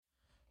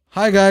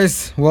Hi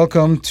guys,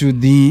 welcome to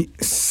the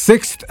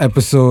 6th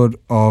episode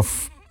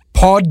of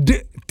Pod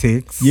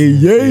Takes.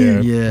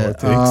 Yeah.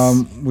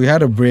 We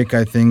had a break,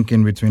 I think,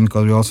 in between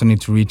because we also need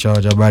to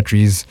recharge our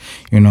batteries.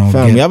 We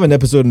have an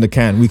episode in the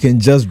can. We can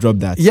just drop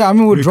that. Yeah, I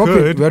mean we're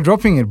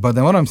dropping it, but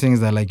then what I'm saying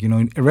is that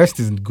rest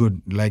isn't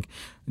good. Like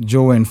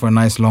Joe went for a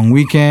nice long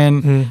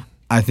weekend.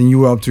 I think you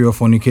were up to your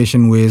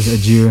fornication ways,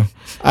 Egyir.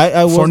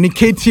 I was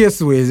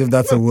fornicatious ways, if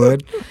that's a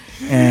word.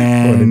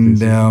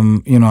 And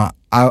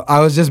I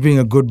was just being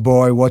a good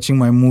boy, watching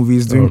my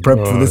movies, doing prep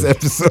for this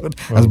episode.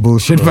 That's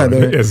bullshit, by the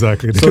way.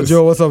 Exactly. So,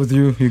 Joe, what's up with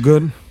you? You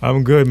good?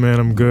 I'm good, man.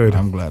 I'm good.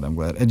 I'm glad.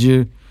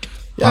 Egyir,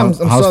 I'm how's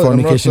solid.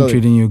 fornication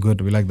treating you?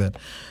 Good. We like that.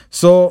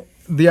 So,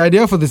 the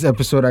idea for this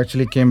episode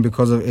actually came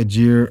because of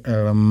Egyir.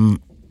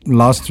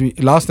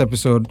 Last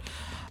episode,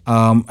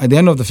 at the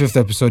end of the 5th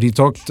episode, he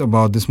talked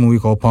about this movie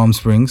called Palm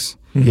Springs.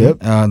 Yep.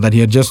 That he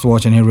had just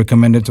watched and he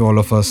recommended to all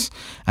of us.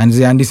 And it's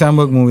the Andy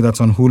Samberg movie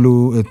that's on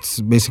Hulu. It's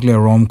basically a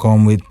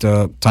rom-com with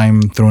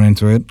time thrown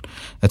into it.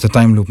 It's a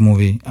time loop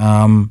movie.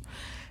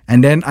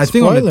 And then I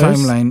think on the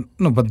timeline,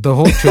 but the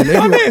whole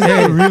trailer.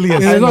 It really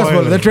is.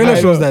 The trailer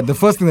shows that. The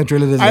first thing the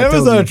trailer does. I never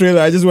saw the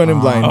trailer. I just went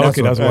in blind.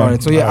 Okay, that's all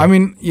right. So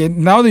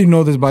now that you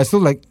know this, but I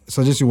still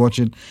suggest you watch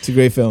it. It's a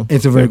great film.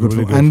 It's a very good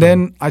film. And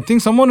then I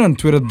think someone on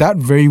Twitter that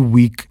very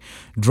week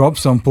dropped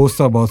some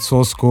poster about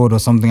Source Code or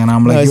something, and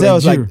I'm like, I said it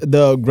was like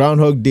the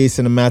Groundhog Day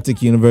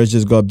cinematic universe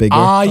just got bigger.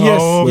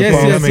 Yes.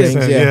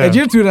 Yeah.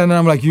 Egyir tweeted, and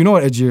I'm like, you know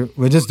what, Egyir,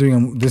 we're just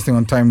doing this thing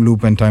on time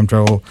loop and time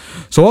travel.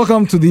 So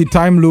welcome to the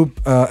time loop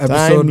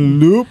episode. Time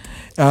loop.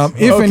 So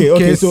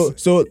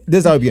this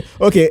is how we begin.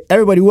 Okay,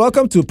 everybody,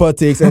 welcome to Pod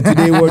Takes, and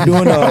today we're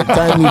doing a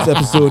time loops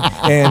episode.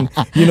 And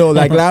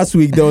like last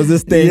week, there was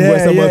this thing where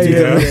someone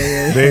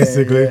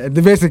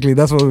basically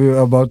that's what we were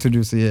about to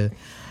do. So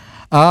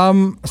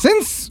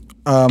since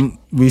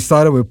we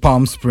started with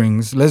Palm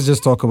Springs, let's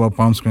just talk about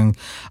Palm Springs.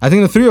 I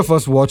think the three of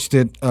us watched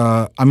it.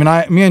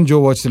 Me and Joe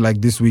watched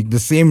it this week, the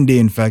same day,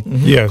 in fact.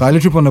 Yes. I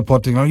literally put on the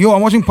pod,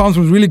 I'm watching Palm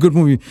Springs, really good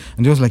movie.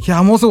 And Joe's like, yeah,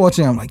 I'm also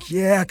watching. I'm like,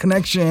 yeah,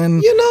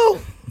 connection.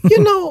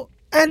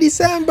 Andy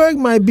Samberg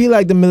might be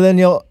like the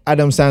millennial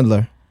Adam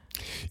Sandler.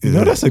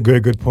 That's a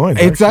good point.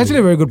 It's actually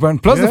a very good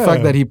point. Plus the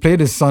fact that he played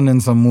his son in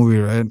some movie,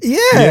 right? Yeah,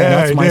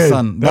 that's my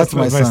son. That's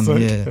my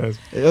son. Yeah,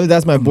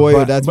 that's my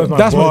boy. That's my boy.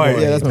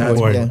 Yeah, that's my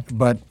boy. Yeah.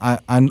 But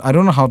I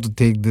don't know how to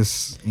take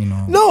this.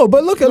 No,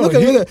 but look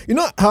at. You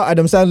know how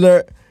Adam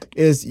Sandler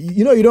is.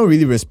 You don't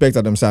really respect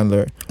Adam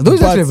Sandler. Though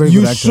he's actually a very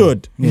good actor.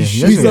 Should. Yeah,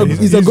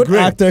 he's a good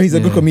great actor. He's a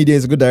good comedian.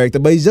 He's a good director.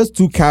 But he's just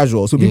too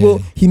casual. So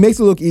he makes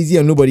it look easy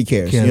and nobody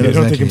cares. Yeah, they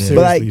don't take him seriously.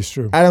 But it's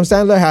true. Adam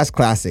Sandler has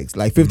classics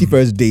like 50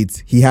 First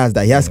Dates. He has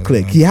that. He has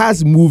Click. He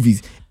has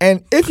movies.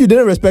 And if you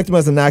didn't respect him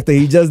as an actor,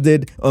 he just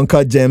did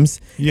Uncut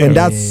Gems, and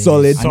that's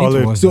solid.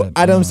 So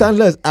Adam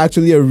Sandler is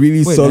actually a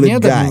really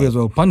solid guy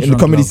in the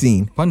comedy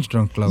scene. Punch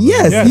Drunk Club.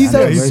 Yes, he's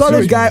a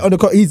solid guy on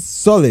the. He's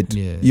solid.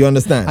 Yeah. You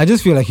understand? I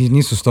just feel like he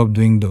needs to stop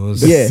doing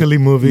those silly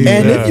movies.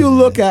 And if you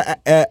look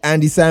at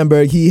Andy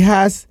Samberg, he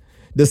has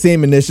the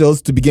same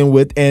initials to begin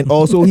with, and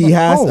also he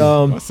has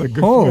that's a good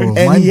point.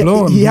 And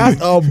he has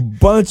a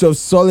bunch of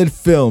solid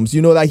films.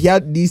 He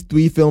had these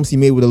 3 films he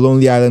made with the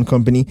Lonely Island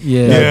Company.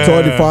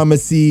 Tour de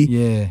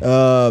Pharmacy.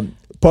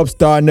 Pop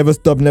Star, Never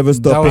Stop.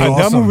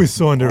 That movie is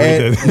so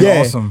underrated.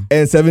 Awesome.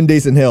 And 7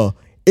 Days in Hell.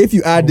 If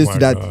you add this to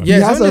that, he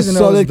has a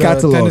solid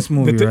catalog. Tennis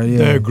movie,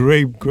 The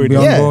great.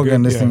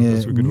 And this thing.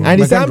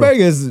 Andy Samberg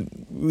is.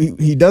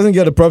 He doesn't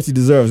get the props he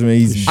deserves.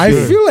 I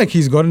feel like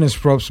he's gotten his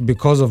props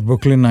because of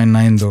Brooklyn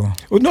Nine-Nine, though.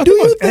 Well, no, do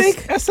you think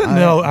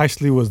SNL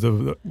actually was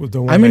the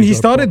one? I mean, he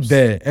started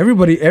there.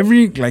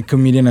 Every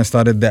comedian has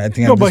started there. I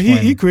think. No, but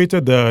he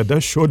created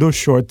those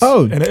shorts.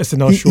 And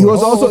SNL shorts. He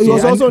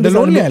was also in the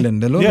Lonely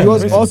Island. He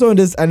was also in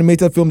this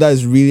animated film that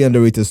is really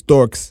underrated,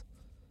 Storks.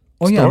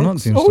 Oh yeah, I'm not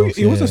seeing Storks.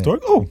 He was a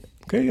Stork. Oh.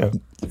 Okay, yeah.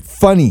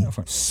 Funny.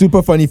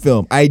 Super funny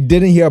film. I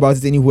didn't hear about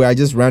it anywhere. I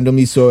just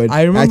randomly saw it.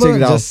 I remember checked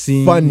it out.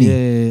 Seeing. Funny.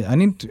 Yeah,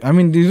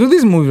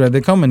 these movies, right?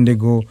 They come and they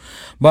go.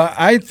 But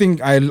I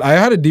think I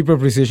had a deeper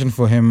appreciation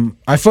for him.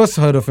 I first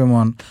heard of him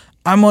on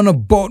I'm on a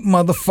Boat,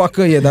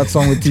 Motherfucker. Yeah, that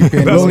song with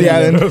T-Pain. Lonely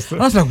Island. I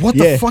was like, what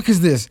the fuck is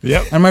this?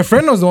 Yep. And my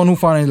friend was the one who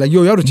found it. He's like,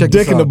 yo, you have to check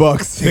Dick this out. in the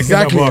Box.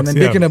 Exactly. And then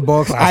Dick in the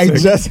Box. I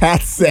just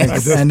had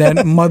sex. And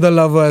then Mother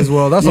Lover as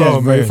well. That song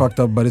was very fucked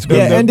up, but it's good.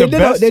 Yeah, and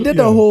they did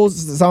the whole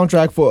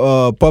soundtrack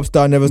for Pop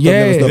Star, Never Stop,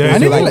 Never Stop.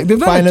 And they've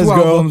done like 2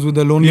 albums with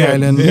the Lonely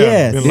Island.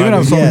 Yes. They even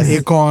have song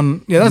with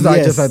Akon. Yeah, that's the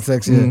I Just Had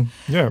Sex.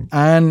 Yeah.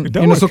 And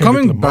so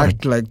coming back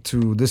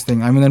to this thing,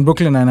 then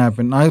Brooklyn Nine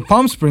happened. Now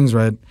Palm Springs,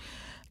 right?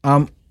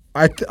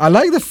 I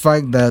like the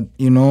fact that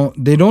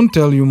they don't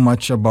tell you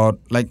much about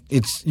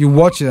you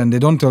watch it and they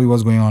don't tell you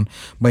what's going on,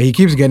 but he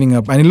keeps getting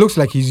up and it looks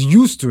like he's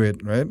used to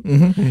it, right?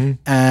 And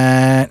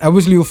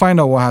obviously you'll find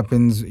out what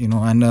happens,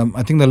 and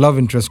I think the love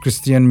interest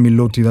Christian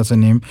Milioti, that's her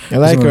name. I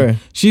like her.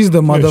 She's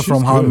the mother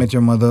from How I Met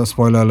Your Mother.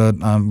 Spoiler alert.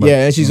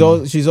 And she's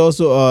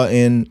also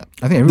in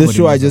I think this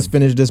show I just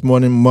finished this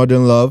morning,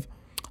 Modern Love.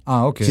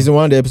 Okay. She's in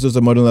one of the episodes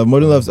of Modern Love.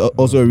 Modern Love's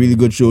also a really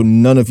good show.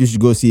 None of you should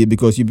go see it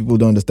because you people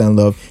don't understand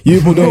love. You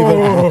people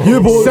don't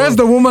even. Says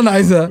the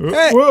womanizer.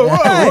 Hey,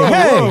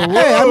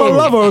 I'm a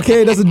lover.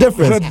 Okay, there's a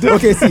difference.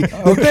 Okay, see,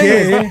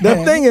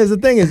 the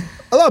thing is.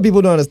 A lot of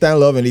people don't understand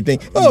love and they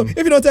think, if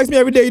you don't text me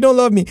every day, you don't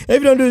love me. If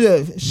you don't do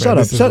that, shut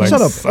up.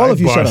 All of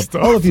you shut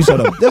up. All of you shut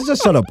up.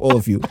 Just shut up, all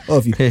of you. You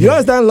don't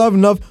understand love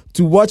enough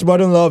to watch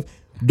Modern Love.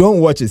 Don't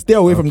watch it. Stay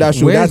away from that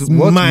show. That's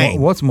mine.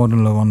 What's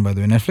Modern Love on, by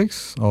the way?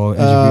 Netflix or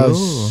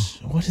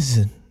HBO? What is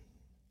it?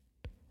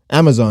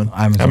 Amazon.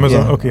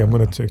 Yeah. Okay, I'm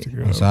gonna check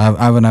it out. So I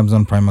have an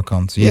Amazon Prime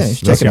account. So yes,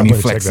 check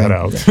that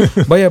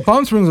out. But yeah,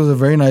 Palm Springs was a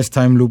very nice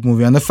time loop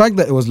movie, and the fact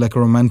that it was like a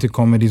romantic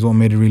comedy is what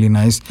made it really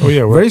nice. Oh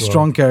yeah, very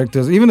strong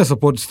characters. Even the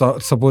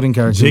supporting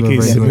characters.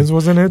 J.K. Simmons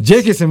was in it.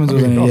 J.K. Simmons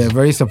was in it. Yeah,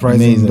 very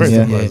surprising.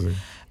 Amazing.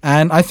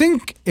 And I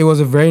think it was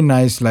a very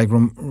nice like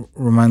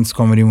romance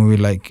comedy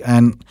movie.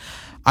 And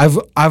I've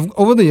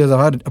over the years I've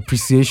had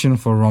appreciation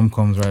for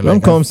rom-coms, right?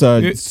 Rom-coms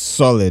are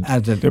solid.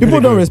 People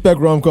don't respect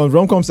rom-coms.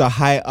 Rom-coms are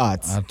high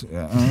art. I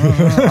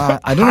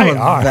don't know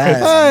about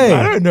that.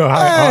 I don't know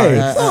high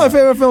art. Some of my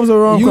favorite films are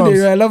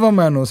rom-coms. I love a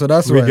man, so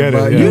that's we why. Get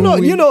it, yeah.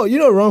 You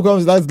know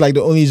rom-coms. That's like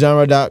the only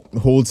genre that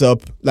holds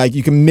up. Like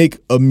you can make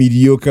a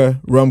mediocre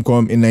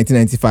rom-com in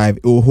 1995.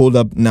 It will hold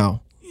up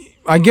now.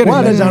 I get Why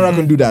other genre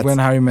can do that? When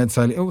Harry Met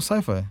Sally, it was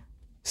sci-fi.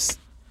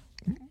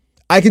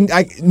 I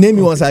name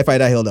me one sci-fi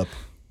that held up.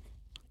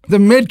 The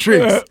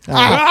Matrix.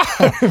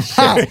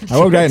 I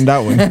won't get in that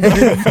one.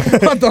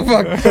 What the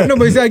fuck? No,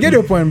 but you see, I get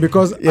your point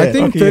because I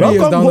think 30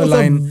 years down the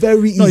line,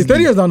 very easy. No,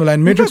 30 years down the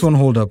line, Matrix won't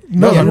hold up.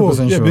 That's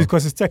 100% sure.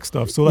 Because it's tech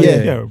stuff. So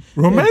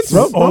romance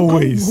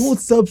always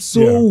holds up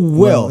so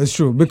well. It's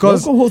true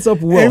because holds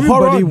up well.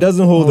 Everybody Horror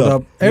doesn't hold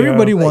up.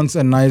 Everybody wants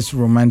a nice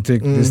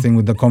romantic this thing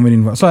with the comedy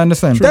involved. So I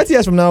understand. 30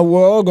 years from now,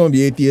 we're all going to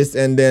be atheists,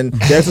 and then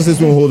The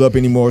Exorcist won't hold up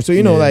anymore. So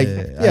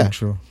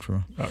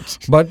True.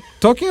 But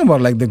talking about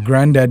like the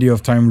granddaddy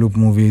of time loop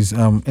movies,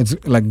 it's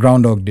like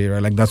Groundhog Day,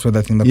 right? Like that's where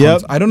I think the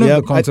concept. I don't know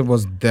if the concept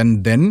was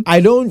then. I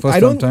think that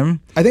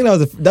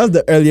was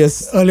the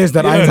earliest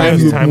that time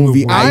loop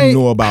movie I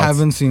know about. I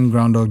haven't seen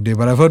Groundhog Day,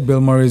 but I've heard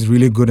Bill Murray is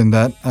really good in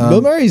that.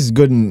 Bill Murray is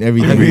good in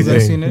everything. Have you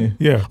guys seen it?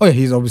 Yeah. Oh yeah,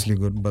 he's obviously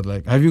good. But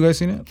like, have you guys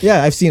seen it?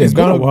 Yeah, I've seen it. It's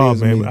been a while,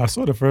 man. I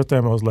saw it the first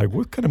time. I was like,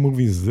 what kind of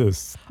movie is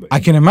this?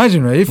 I can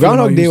imagine, right?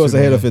 Groundhog Day was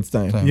ahead of its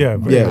time. Yeah.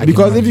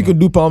 Because if you could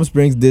do Palm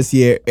Springs this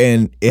year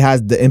and it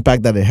has the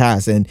impact that it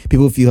has, and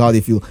people feel how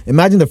they feel.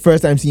 Imagine the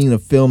first time seeing a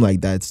film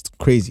like that. It's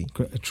crazy.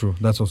 True.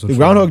 That's also true.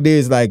 Groundhog Day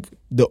is like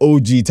the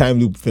OG time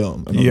loop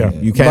film.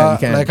 You can't.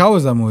 Like, how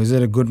was that movie? Is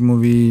it a good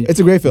movie? It's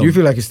a great film. Do you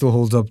feel like it still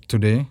holds up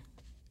today?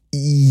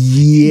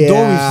 Yeah.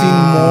 Though we've seen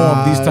more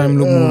of these time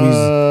loop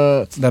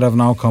movies that have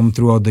now come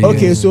throughout the years.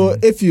 Okay, so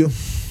if you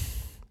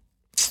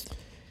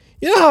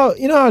know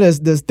how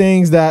there's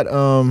things that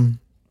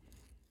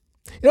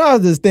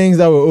there's things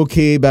that were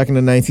okay back in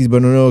the 90s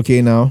but not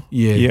okay now.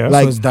 Yeah.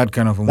 Like, so it's that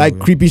kind of a movie. Like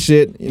creepy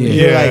shit.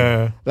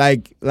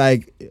 Like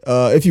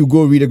if you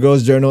go read a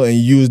girl's journal and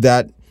use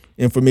that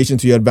information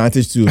to your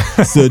advantage to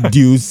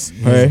seduce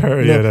her.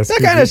 That's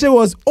that kind of shit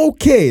was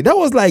okay. That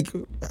was like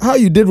how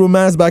you did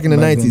romance back in the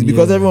 90s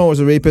because everyone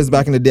was a rapist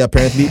back in the day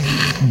apparently.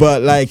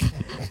 But like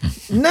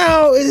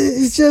now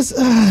it's just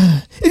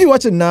if you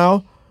watch it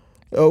now,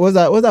 what's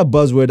that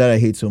buzzword that I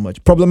hate so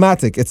much?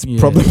 Problematic. It's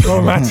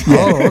problematic.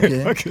 Oh,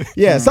 okay.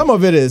 Yeah, some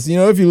of it is.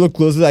 If you look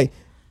closely, like,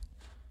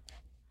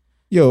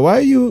 yo, why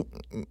are you?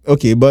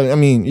 Okay, but I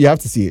mean, you have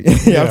to see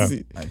it. You have to see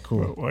it. Right,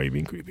 cool. Why are you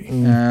being creepy?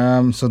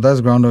 So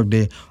that's Groundhog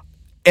Day.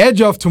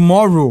 Edge of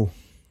Tomorrow.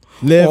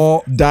 Live,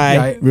 or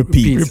die,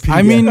 repeat.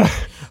 I mean.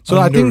 So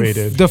underrated.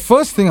 I think the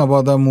first thing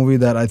about that movie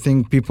that I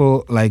think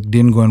people like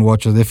didn't go and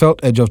watch was they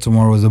felt Edge of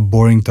Tomorrow was a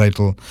boring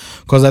title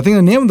because I think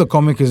the name of the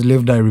comic is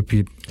Live, Die,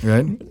 Repeat,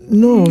 right?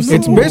 No,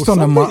 it's based on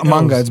a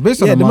manga. It's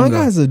based on a manga. Yeah, the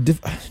manga has a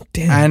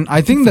damn. And I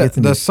think that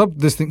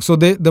this thing. So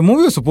the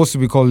movie was supposed to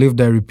be called Live,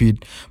 Die,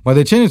 Repeat, but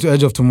they changed it to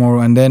Edge of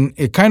Tomorrow, and then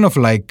it kind of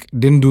like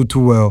didn't do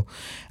too well.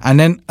 And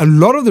then a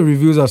lot of the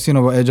reviews I've seen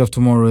about Edge of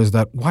Tomorrow is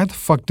that why the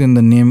fuck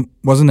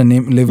wasn't the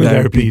name Live, Die,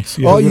 Repeat?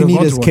 Yeah. All you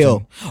need is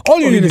kill.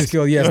 All you need is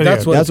kill. Yes,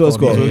 that's what it's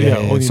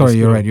called. Sorry,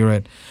 you're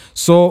right.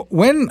 So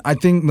when I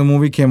think the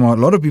movie came out,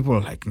 a lot of people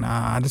are like,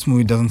 nah, this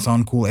movie doesn't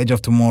sound cool. Edge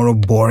of Tomorrow,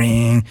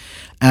 boring.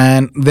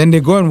 And then they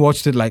go and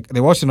watched it, like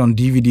they watched it on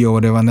DVD or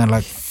whatever, and they're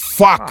like,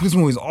 fuck, this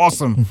movie is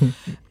awesome.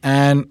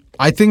 And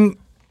I think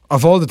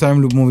of all the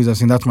time loop movies I've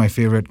seen, that's my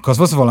favorite. Because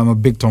first of all, I'm a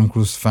big Tom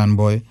Cruise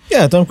fanboy.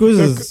 Yeah, Tom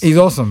Cruise he's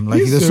awesome. Like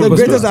he's the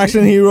greatest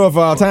action hero of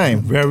our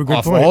time. Very good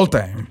of point. all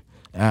time.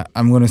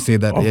 I'm going to say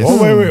that. Wait,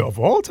 of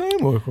all time?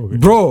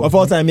 Bro. Of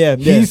all time, yeah.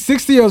 He's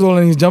 60 years old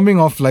and he's jumping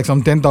off like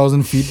some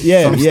 10,000 feet.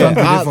 Yeah.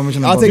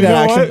 I'll take that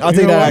action. I'll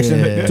take that action.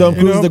 Yeah. Tom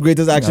Cruise is the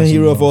greatest action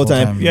hero of all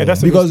time. Yeah,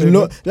 that's because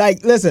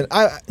listen,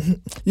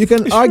 you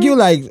can argue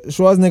like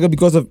Schwarzenegger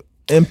because of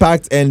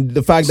impact and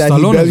the fact that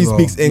Stallone he barely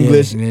speaks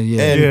English. And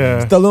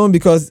Stallone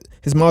because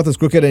his mouth is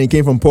crooked and he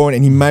came from porn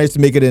and he managed to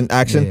make it in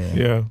action.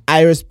 Yeah.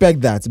 I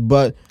respect that,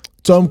 but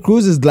Tom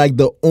Cruise is like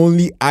the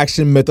only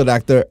action method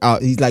actor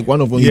out. He's like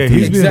one of only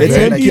three. It's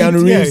him,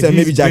 Keanu Reeves, and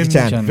maybe Jackie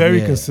Chan. Very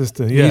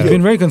consistent. Yeah, he's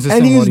been very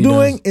consistent. And he's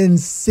doing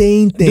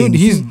insane things.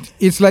 Dude,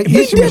 it's like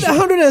he did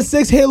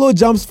 106 Halo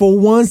jumps for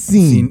one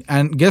scene.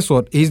 And guess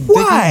what? He's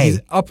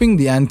upping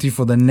the ante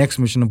for the next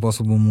Mission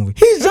Impossible movie.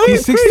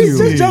 He's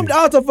just jumped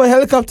out of a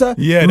helicopter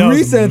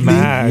recently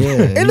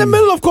in the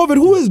middle of COVID.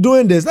 Who is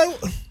doing this? Like,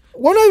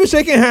 we're not even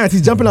shaking hands.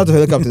 He's jumping out of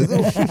helicopters.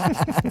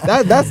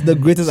 That's the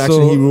greatest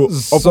action hero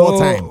of all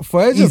time.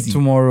 For Edge of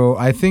Tomorrow,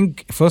 I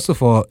think, first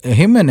of all,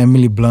 him and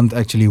Emily Blunt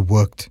actually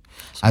worked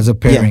as a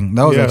pairing.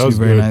 That was actually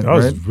very nice. That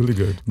was really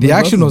good. The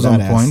action was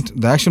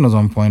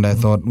on point. I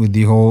thought, with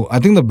the whole... I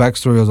think the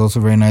backstory was also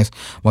very nice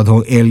about the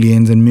whole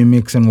aliens and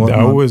mimics and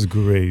whatnot. That was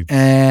great.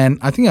 And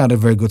I think it had a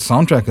very good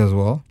soundtrack as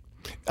well.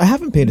 I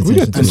haven't paid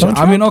attention to the soundtrack.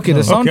 I mean,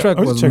 the soundtrack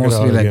was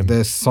mostly like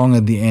the song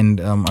at the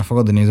end. I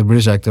forgot the name. He's a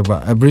British actor,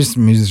 but a British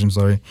musician,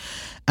 sorry.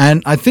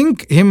 And I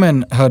think him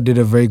and her did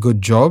a very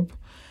good job.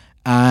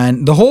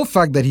 And the whole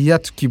fact that he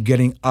had to keep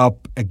getting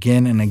up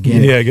again and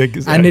again. Yeah,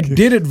 exactly. And it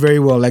did it very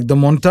well. Like the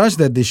montage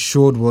that they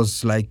showed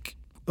was like,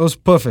 it was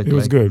perfect. It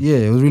was good. Yeah,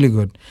 it was really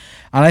good.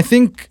 And I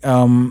think...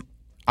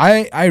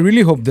 I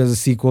really hope there's a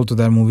sequel to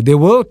that movie. They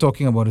were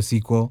talking about a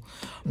sequel,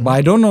 but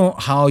I don't know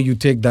how you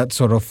take that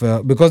sort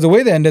of... because the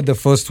way they ended the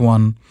first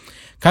one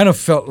kind of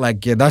felt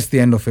like, that's the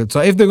end of it.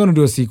 So if they're going to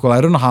do a sequel,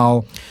 I don't know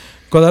how...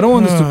 Because I don't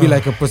want this to be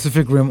like a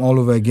Pacific Rim all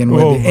over again,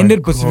 where they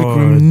ended Pacific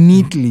Rim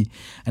neatly,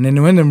 and then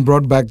they went and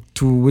brought back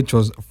 2, which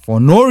was for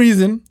no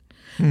reason,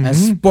 and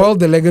spoiled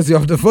the legacy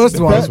of the first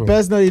one.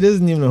 Personally, it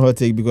isn't even a hot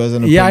take because I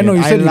know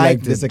you said I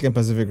liked the it. second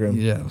Pacific Rim.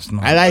 Yeah, it's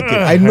not. I like it.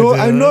 I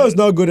know it's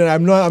not good,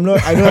 and I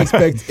don't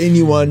expect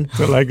anyone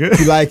to like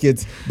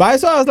it.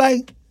 But I was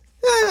like,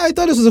 I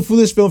thought this was a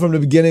foolish film from the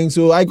beginning,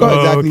 so I got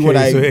exactly what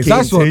I came.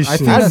 That's what I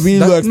think. I had really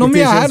low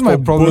expectations. I had my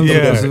problem with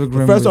the Pacific Rim.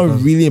 The first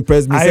one really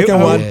impressed me. The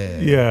second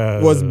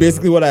one was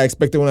basically what I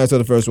expected when I saw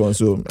the first one,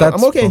 so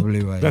I'm okay.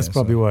 That's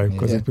probably why,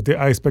 because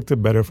I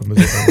expected better from the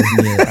second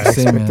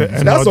one.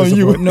 That's on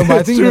you. No, but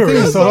I think the thing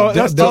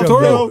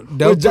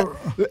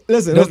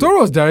is, Del Toro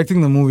was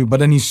directing the movie,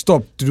 but then he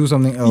stopped to do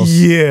something else.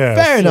 Yeah,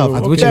 fair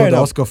enough. Which he got the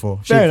Oscar for.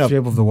 Shape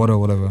of the Water or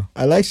whatever.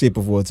 I like Shape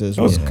of Water as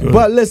well.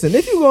 But listen,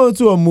 if you go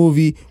into a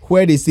movie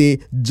where they say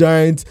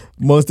giant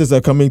monsters are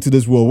coming to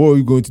this world, what are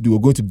we going to do? We're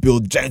going to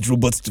build giant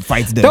robots to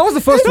fight them. That was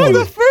the first one.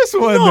 The first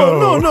one,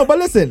 no. But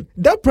listen,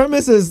 that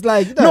premise is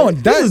like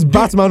that is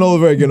Batman all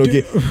over again.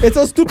 Okay, it's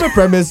a stupid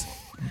premise.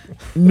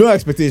 No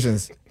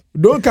expectations.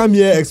 Don't come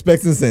here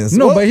expecting sense.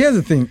 No, but here's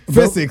the thing.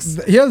 Physics.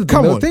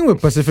 The thing with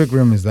Pacific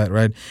Rim is that,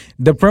 right?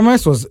 The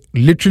premise was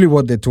literally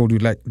what they told you,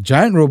 like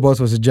giant robots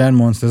versus giant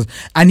monsters,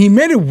 and he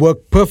made it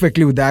work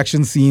perfectly with the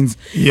action scenes.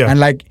 Yeah. And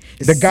like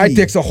the guy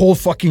takes a whole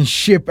fucking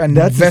ship and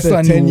that's vessel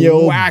a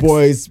 10-year-old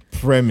boy's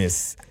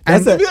premise.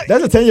 That's a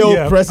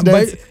 10-year-old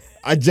president's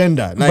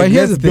agenda. Like,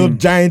 let's build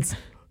giant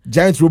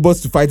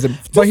robots to fight them.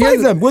 Fight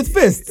them with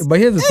fists. But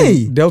here's the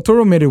thing. Del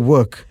Toro made it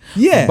work.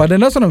 Yeah. But then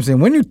that's what I'm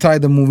saying. When you tie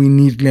the movie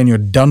neatly and you're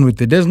done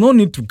with it, there's no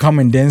need to come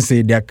and then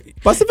say that.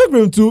 Pacific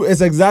Rim 2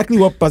 is exactly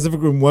what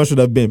Pacific Rim 1 should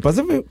have been.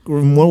 Pacific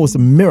Rim 1 was a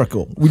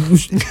miracle. We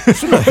shouldn't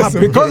have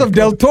happened. Because of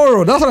Del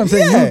Toro. That's what I'm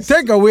saying. Yes. You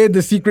take away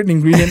the secret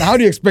ingredient. How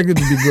do you expect it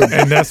to be good?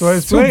 And that's why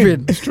it's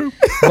stupid. It's true.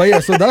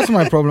 But so that's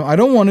my problem. I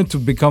don't want it to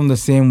become the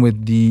same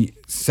with the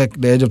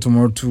Edge of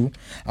Tomorrow 2.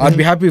 I'd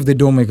be happy if they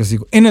don't make a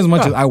sequel. In as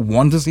much as I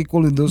want a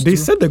sequel with those two. They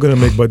said they're going to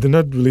make, but they're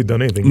not really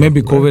done anything. Maybe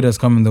yet, COVID has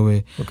come in the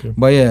way. Okay.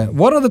 But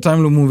what other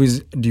time loop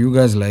movies do you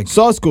guys like?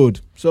 Source Code.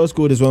 Source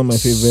Code is one of my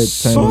favorite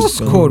Source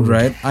Code,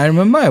 right? I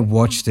remember I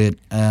watched it.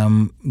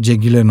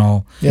 Jake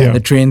Gyllenhaal, the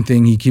train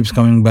thing, he keeps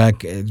coming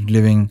back,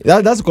 living.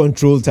 That's a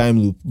controlled time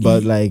loop,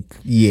 but Why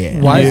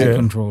is it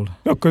controlled?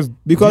 No,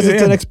 because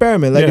it's an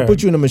experiment. Like they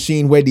put you in a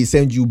machine where they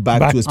send you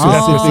back to a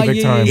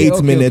specific time.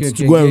 8 minutes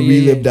to go and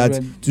relive that,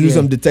 to do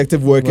some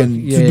detective work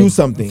and to do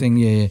something.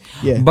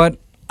 Yeah. But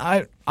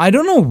I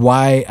don't know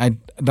why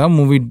that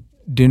movie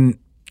didn't.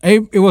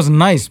 It was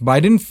nice, but I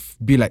didn't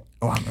be like,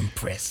 I'm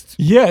impressed.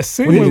 Yeah,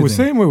 same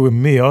way with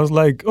me. I was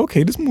like,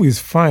 okay, this movie is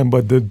fine,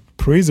 but the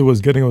praise it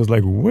was getting was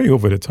like way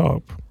over the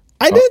top.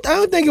 I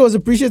don't think it was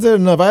appreciated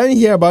enough. I didn't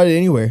hear about it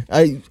anywhere.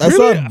 I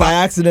saw it by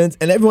accident,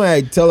 and everyone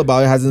I tell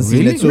about it hasn't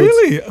seen it. So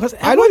really?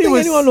 I don't think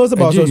anyone knows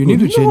about Source Code. You need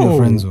to change your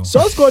friends, though.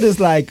 Source Code is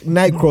like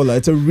Nightcrawler.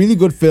 It's a really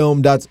good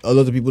film that a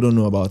lot of people don't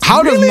know about.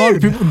 How does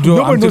not people do?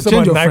 Nobody knows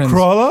about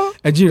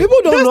Nightcrawler?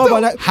 People don't know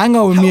about that. Hang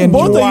out with me and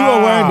both of you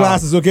are wearing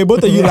glasses, okay?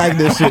 Both of you like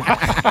this shit.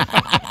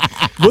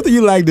 Both of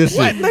you like this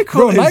shit.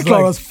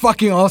 Nightcrawler is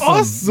fucking awesome.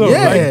 Awesome.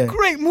 Yeah.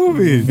 Great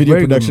movie. Video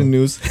production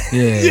news.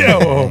 Yeah.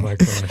 Oh my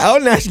gosh. I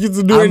wouldn't ask you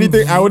to do anything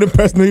I wouldn't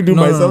personally do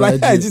myself.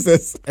 Like,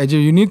 Jesus. Edgy,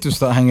 you need to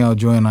start hanging out with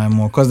Joe and I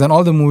more, because then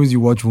all the movies you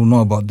watch will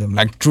know about them.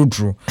 Like, true.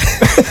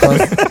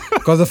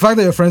 Because the fact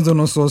that your friends don't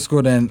know Source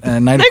Code and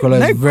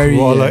Nightcrawler is very...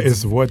 Nightcrawler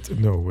is what?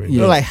 No way.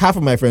 Yeah. Like, half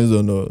of my friends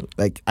don't know.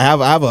 Like, I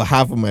have a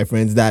half of my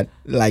friends that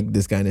like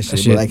this kind of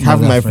shit. But like, half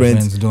of my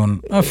friends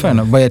don't. Fair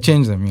enough. But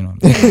change them,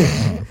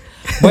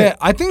 But yeah,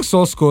 I think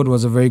source code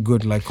was a very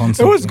good like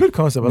concept. It was a good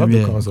concept. I love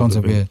the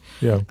concept.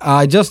 Yeah.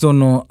 I just don't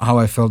know how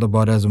I felt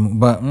about it as a movie,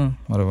 but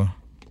whatever.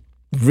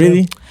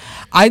 Really?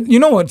 You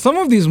know what? Some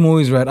of these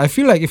movies, right? I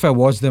feel like if I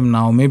watch them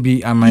now,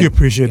 maybe I might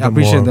appreciate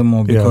them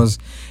more because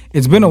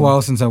it's been a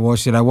while since I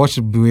watched it. I watched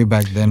it way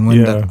back then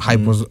when the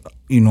hype was,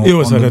 it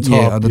was at the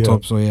top. At the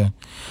top. So yeah,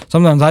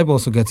 sometimes hype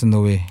also gets in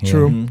the way.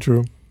 Yeah.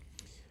 True.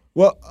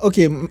 Well,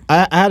 okay.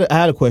 I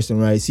had a question,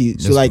 right? See,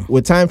 so like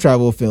with time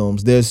travel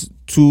films, there's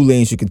 2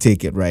 lanes you can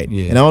take it, right?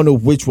 Yeah. And I don't know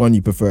which one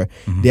you prefer.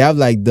 They have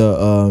like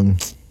the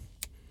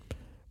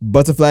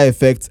butterfly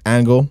effect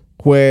angle,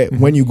 where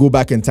when you go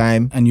back in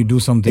time and you do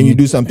something, it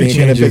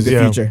can affect the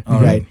future,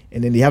 right?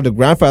 And then they have the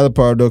grandfather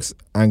paradox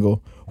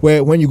angle,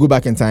 where when you go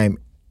back in time,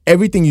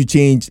 everything you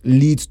change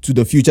leads to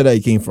the future that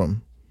you came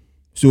from.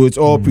 So it's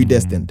all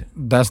predestined.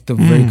 That's the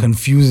very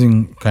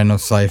confusing kind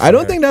of sci-fi. I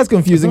don't think that's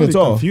confusing at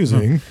all.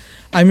 Confusing.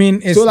 I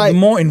mean, it's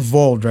more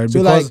involved, right?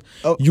 Because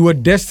you were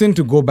destined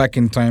to go back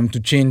in time to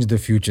change the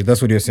future.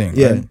 That's what you're saying,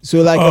 right?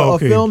 So like a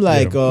film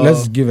like...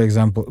 let's give an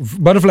example.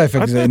 Butterfly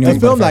Effect is a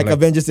film like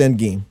Avengers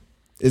Endgame.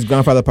 It's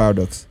grandfather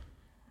paradox.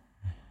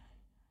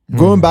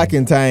 Going back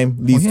in time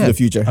leads to the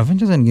future.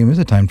 Avengers Endgame is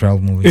a time travel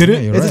movie.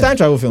 It's a time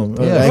travel film.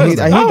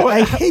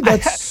 I hate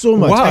that so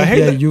much. Wow, I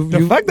hate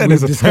the fact that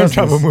it's a time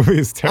travel movie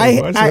is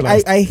terrible.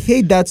 I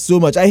hate that so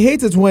much. I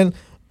hate it when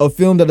a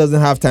film that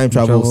doesn't have time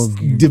travel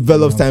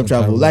develops time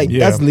travel. Like,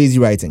 that's lazy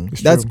writing.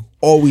 That's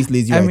always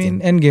lazy writing. I mean,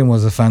 Endgame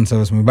was a fan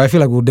service movie, but I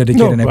feel like we'll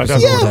dedicate an episode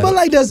to that. But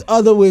like there's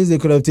other ways they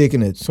could have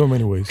taken it. So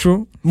many ways.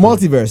 True.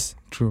 Multiverse.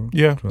 True.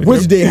 Yeah.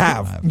 Which they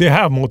have. They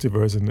have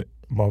multiverse in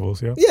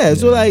Marvels, Yeah,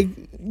 so like,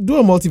 do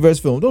a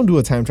multiverse film. Don't do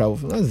a time travel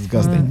film. That's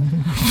disgusting.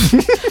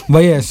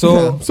 But yeah,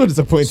 so... I'm so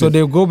disappointed. So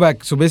they go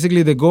back... So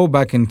basically, they go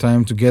back in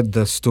time to get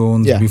the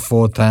stones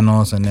before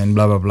Thanos and then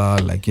blah, blah, blah.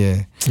 Like,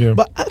 yeah.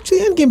 But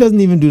actually, Endgame doesn't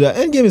even do that.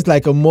 Endgame is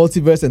like a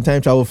multiverse and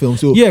time travel film.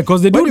 So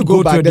because they do you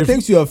go back, the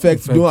things you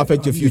affect don't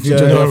affect your future.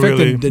 No,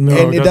 really. And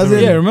it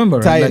doesn't... Yeah, remember.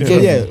 Right?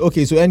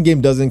 Okay, so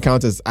Endgame doesn't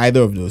count as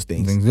either of those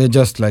things. They're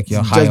just like,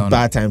 you're high just on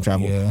bad time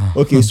travel. Yeah.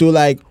 Okay, so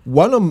like,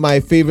 one of my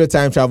favorite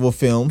time travel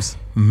films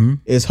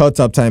is Hot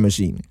Tub Time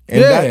Machine.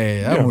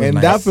 And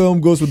that film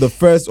goes with the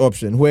first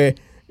option, where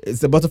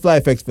it's a butterfly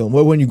effect film,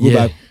 where when you go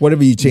back,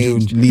 whatever you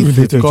change leads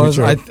to the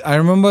future. I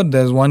remember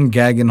there's one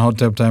gag in Hot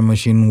Tub Time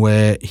Machine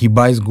where he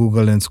buys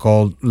Google and it's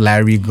called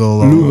Larry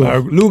Girl.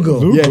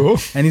 Lugal. Yeah.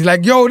 And he's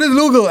like, yo, this is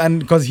Lugal. And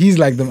because he's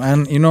like them.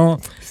 And,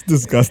 it's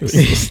disgusting.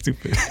 It's so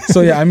stupid. So,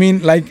 yeah, I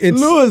mean, like, it's...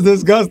 Lou is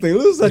disgusting.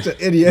 Lou's such an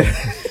idiot.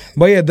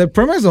 But yeah, the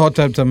premise of Hot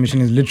Tub Time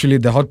Machine is literally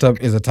the hot tub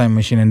is a time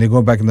machine and they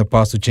go back in the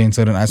past to change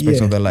certain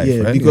aspects of their life,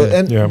 right?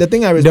 Because, the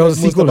thing I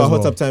respect most about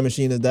Hot Tub Time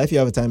Machine is that if you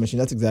have a time machine,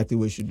 that's exactly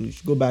what you should do. You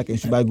should go back and you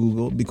should buy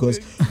Google, because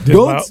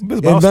don't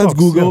invent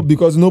Google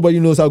because nobody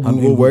knows how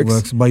Google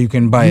works. But you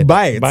can buy it. You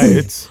buy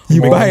it.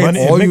 You buy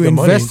it, or you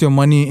invest your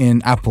money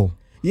in Apple.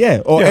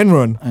 Yeah, or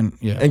Enron. And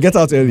get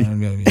out early.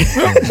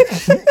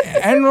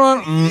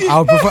 Enron,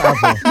 I'll prefer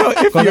Apple. No,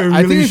 if you're really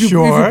I think if you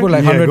put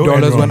like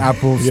 $100 when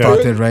Apple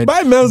started, right?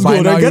 Buy Men's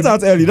Gold and get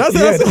out early.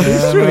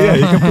 That's true. Yeah,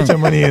 you can put your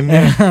money in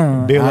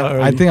early.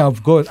 I think I'll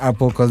go with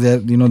Apple because they're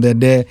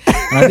there.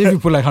 And I think if you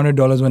put like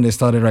 $100 when they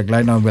started, like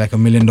right now it'll be like $1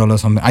 million or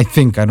something. I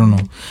think, I don't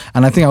know.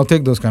 And I think I'll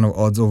take those kind of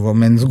odds over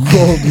Men's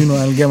Gold,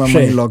 and get my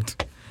money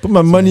locked. Put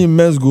my money in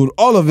Men's Gold,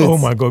 all of it. Oh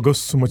my God, goes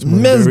so much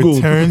money. Men's the Gold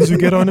returns you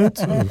get on it.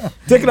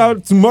 Take it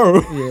out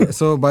tomorrow. Yeah.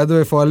 So by the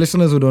way, for our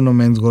listeners who don't know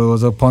Men's Gold, it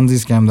was a Ponzi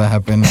scam that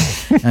happened,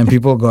 and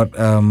people got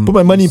put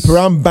my money in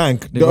Param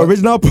Bank,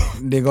 original.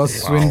 They got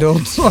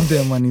swindled of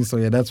their money. So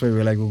yeah, that's why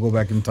we're like, we'll go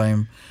back in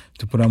time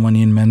to put our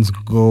money in Men's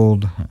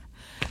Gold.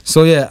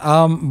 So yeah,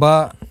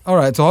 but all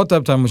right. So Hot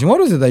Tub Time Machine.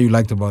 What was it that you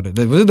liked about it?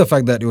 Was it the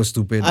fact that it was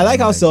stupid? I like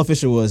how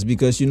selfish it was,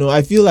 because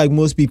I feel like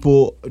most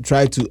people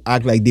try to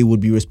act like they would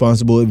be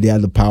responsible if they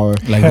had the power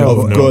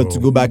of God to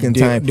go back in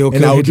time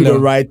and I would do the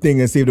right thing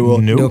and save the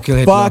world. They'll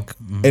kill Fuck,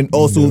 and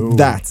also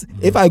that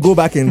if I go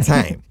back in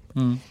time.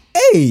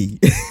 Hey,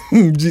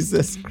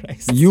 Jesus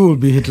Christ! You will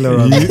be Hitler.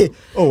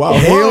 Oh wow!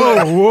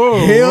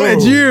 Hail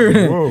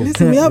Egyir!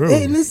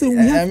 Listen,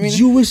 we have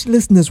Jewish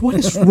listeners. What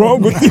is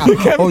wrong with you? You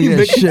can't be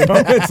making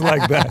comments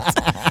like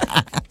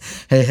that.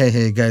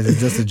 Hey, guys! It's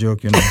just a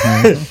joke,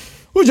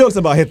 Who jokes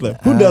about Hitler?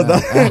 Who does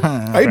that?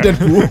 Are you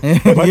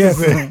Deadpool? Yes.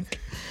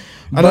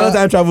 Another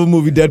time travel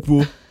movie,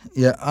 Deadpool.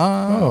 Yeah.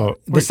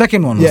 The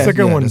second one. The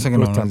second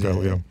one. Time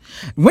travel. Yeah.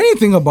 When you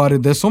think about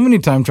it, there's so many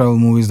time travel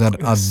movies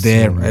that are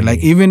there, right? Like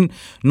even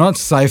not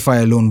sci-fi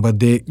alone, but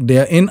they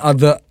are in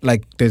other,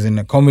 like there's in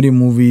a comedy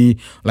movie,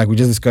 like we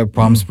just described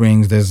Palm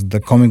Springs. There's the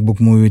comic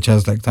book movie which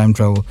has like time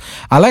travel.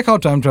 I like how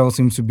time travel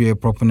seems to be a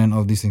proponent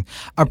of these things.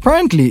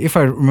 Apparently, if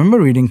I remember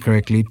reading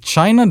correctly,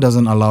 China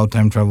doesn't allow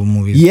time travel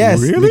movies.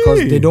 Yes, really?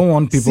 Because they don't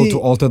want people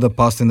to alter the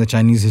past in the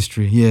Chinese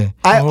history. Yeah.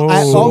 I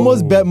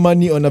almost bet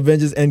money on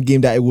Avengers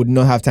Endgame that it would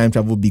not have time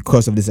travel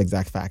because of this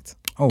exact fact.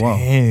 Oh wow!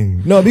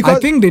 Dang. No, because I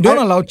think they don't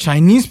allow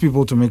Chinese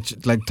people to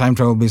make like time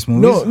travel based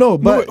movies. No,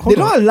 but they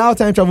don't allow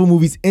time travel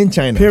movies in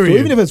China. Period. So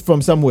even if it's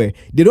from somewhere,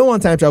 they don't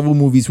want time travel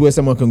movies where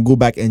someone can go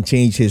back and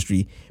change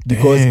history,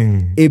 because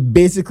it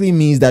basically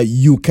means that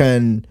you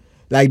can,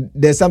 like,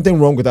 there's something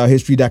wrong with our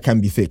history that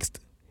can be fixed.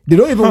 They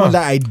don't even want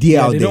that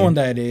idea out there. They don't want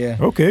that idea.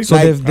 Yeah. Okay, so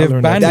like,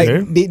 they've banned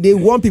it. They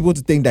want people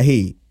to think that,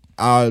 hey,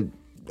 our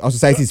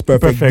society is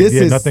perfect.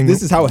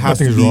 This is how it has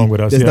to be. Wrong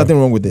with us. There's nothing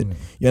wrong with it.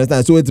 You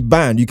understand? So it's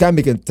banned. You can't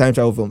make a time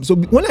travel film. So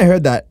when I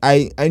heard that,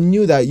 I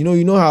knew that, you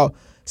know how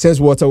since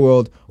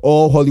Waterworld,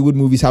 all Hollywood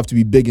movies have to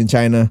be big in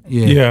China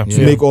to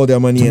make all their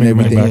money and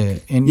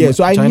everything.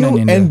 So I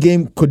knew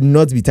Endgame could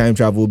not be time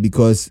travel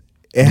because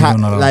it had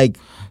like.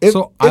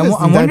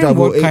 I'm wondering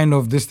what kind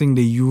of this thing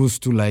they use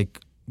to like.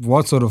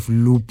 What sort of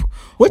loop?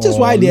 Which is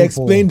why they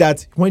explained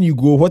that when you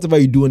go, whatever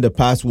you do in the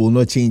past will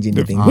not change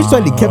anything. Which is why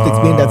they kept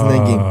explaining that in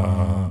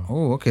Endgame.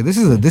 Oh, okay. This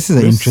is an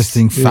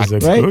interesting fact,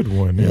 right? Good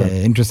one, yeah.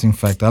 Interesting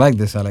fact. I like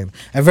this. A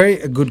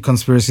very good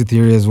conspiracy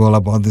theory as well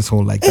about this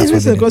whole like. Hey,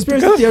 listen,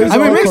 conspiracy theories are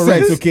all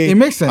correct. Sense. Okay, it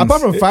makes sense. Apart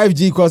from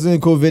 5G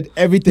causing COVID,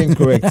 everything's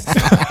correct.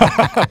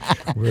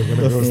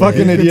 The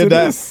fucking idiot.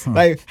 That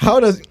like, how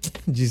does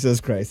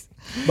Jesus Christ?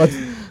 But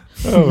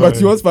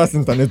he was fast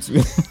internet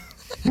too.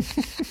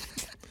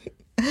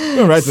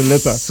 Don't write a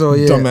letter. So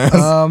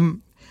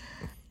dumbass.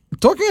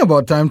 Talking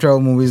about time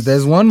travel movies,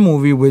 there's one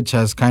movie which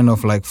has kind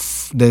of like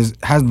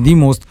has the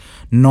most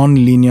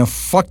non-linear,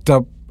 fucked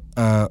up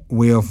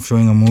way of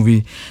showing a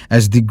movie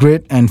as the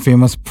great and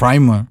famous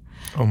Primer.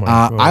 Oh my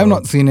God. I've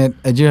not seen it.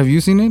 Ajay, have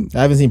you seen it?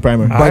 I haven't seen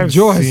Primer. But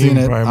Joe has seen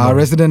it. Our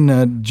resident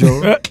nerd,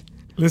 Joe.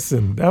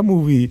 Listen, that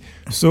movie.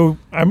 So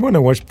I'm going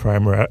to watch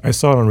Primer. I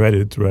saw it on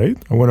Reddit, right?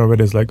 I went on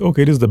Reddit. It's like,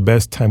 okay, this is the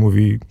best time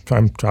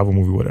travel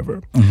movie,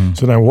 whatever. Mm-hmm.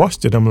 So then I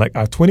watched it. I'm like,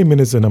 at 20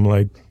 minutes in, I'm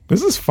like,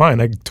 this is fine.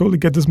 I totally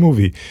get this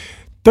movie.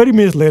 30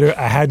 minutes later,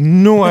 I had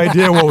no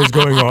idea what was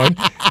going on.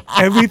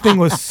 Everything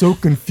was so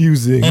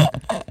confusing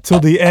till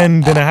the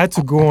end. Then I had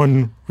to go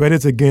on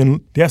Reddit again.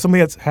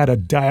 Somebody that had a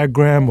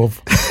diagram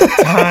of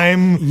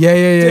time.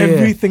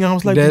 Everything. I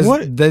was like,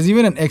 what? There's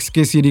even an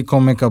XKCD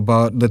comic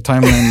about the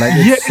timeline. Like,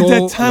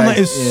 the timeline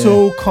is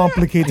so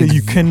complicated.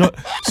 You cannot.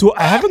 So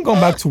I haven't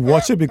gone back to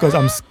watch it because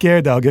I'm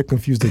scared that I'll get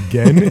confused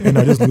again and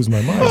I just lose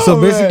my mind.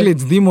 So basically,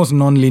 it's the most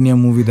non-linear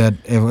movie that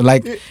ever.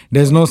 Like,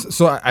 there's no.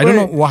 So I don't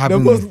know what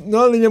happened. The most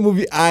non-linear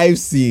movie I've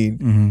seen.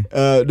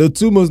 Mm-hmm. The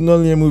two most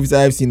non-linear movies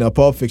I've seen are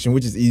Pulp Fiction,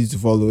 which is easy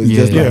to follow. It's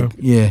just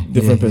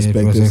different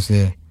perspectives.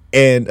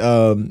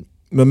 And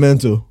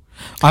Memento.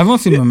 I haven't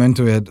seen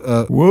Memento yet.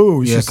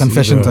 Whoa!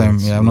 Confession time.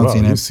 Yeah, I've not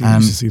seen it. You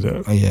should see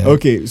that.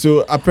 Okay,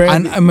 so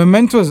apparently, and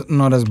Memento is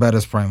not as bad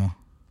as Primer.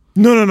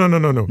 No.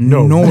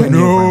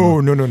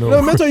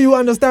 Memento, you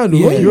understand?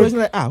 Yeah. You're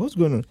like, what's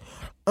going on?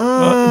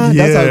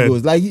 That's how it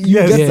goes. Like you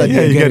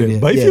get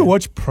it. But if you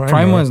watch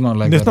Primer is not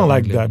like it's not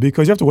like that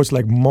because you have to watch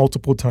like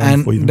multiple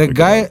times. And the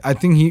guy, I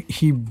think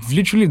he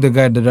literally, the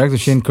director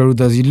Shane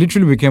Carruthers, he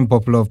literally became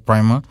popular of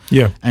Primer.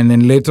 Yeah. And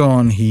then later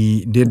on,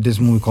 he did this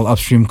movie called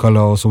Upstream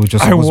Color, also, which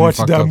was supposed I watched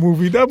to be that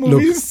movie. That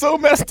movie is so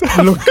messed up.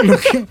 Look.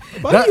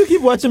 Why do you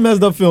keep watching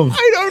messed up films?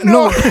 I don't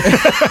know.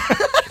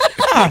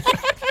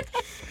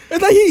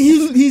 It's like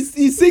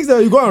he sings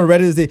that you go on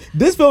Reddit and say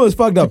this film is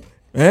fucked up.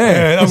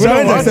 I'm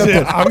gonna watch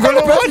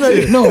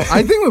it. No,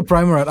 I think with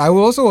Primer, I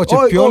will also watch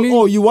it purely.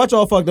 Oh, you watch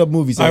all fucked up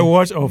movies. I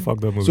watch all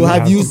fucked up movies. So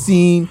have you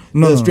seen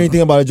The Strange Thing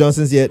About the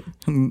Johnsons yet?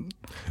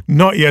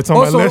 Not yet on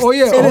my list.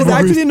 It is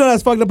actually not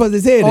as fucked up as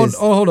they say it is.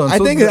 Oh, hold on. I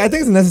think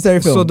it's a necessary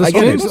film. So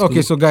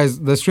so guys,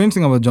 the strange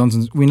thing about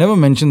Johnsons, we never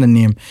mentioned the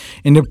name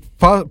in the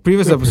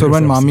previous episode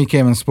when Mami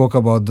came and spoke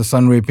about the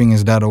son raping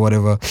his dad or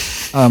whatever.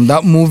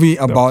 That movie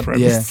about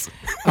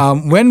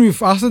when we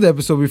after the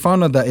episode, we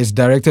found out that it's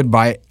directed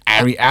by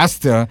Ari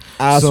Aster.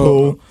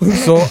 Asshole.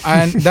 So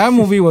and that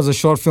movie was a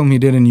short film he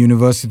did in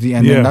university,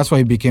 and then that's why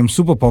he became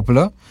super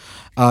popular.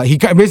 He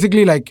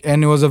basically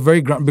and it was a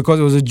because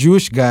it was a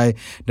Jewish guy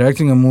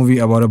directing a movie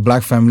about a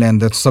black family,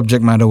 and the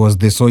subject matter was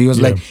this. So he was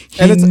and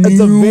it's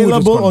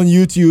available on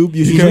YouTube.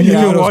 You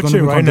can watch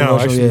it right now.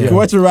 Actually, you can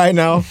watch it right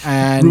now.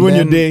 And ruin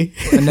your day.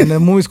 And then the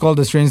movie is called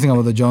The Strange Thing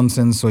About the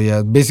Johnsons.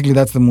 So basically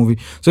that's the movie.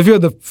 So if you're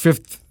the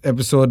fifth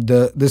episode,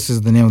 this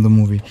is the name of the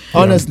movie.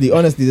 Honestly,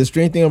 The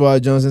Strange Thing About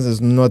the Johnsons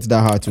is not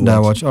that hard to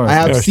watch. All right. I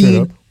have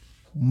seen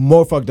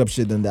more fucked up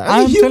shit than that.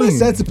 I mean, Human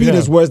Centipede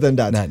is worse than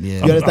that. You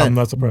understand? I'm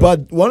not surprised.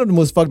 But one of the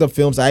most fucked up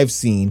films I've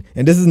seen,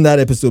 and this isn't that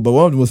episode, but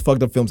one of the most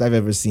fucked up films I've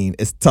ever seen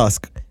is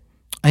Tusk.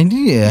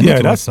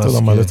 That's still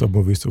on my list of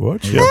movies to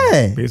watch.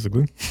 Yeah,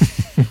 basically.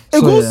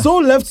 It goes so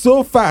left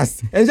so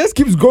fast and it just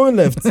keeps going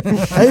left.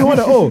 And you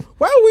wonder,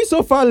 why are we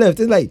so far left?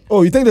 It's like,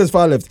 you think there's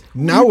far left?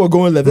 Now we're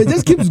going left. It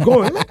just keeps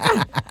going.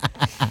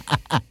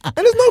 And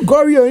it's not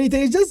gory or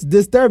anything. It's just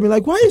disturbing.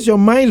 Like, why is your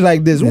mind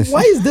like this?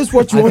 Why is this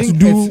what you want to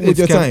do with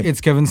your time?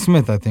 It's Kevin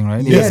Smith, I think,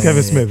 right? Yes,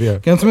 Kevin Smith, yeah.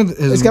 Kevin Smith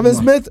is... It's Kevin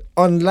Smith,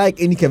 unlike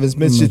any Kevin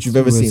Smith shit you've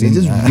ever seen.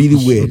 It's just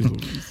really weird.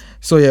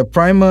 So yeah,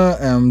 Primer.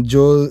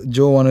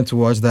 Joe wanted to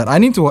watch that. I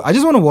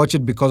just want to watch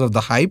it because of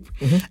the hype,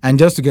 and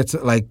just to get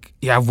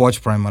I've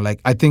watched Primer. Like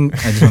I think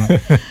I just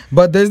want to.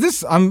 But there's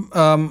this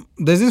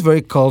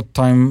very cult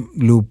time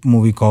loop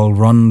movie called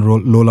Run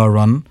Lola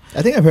Run.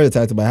 I think I've heard the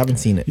title, but I haven't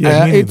seen it.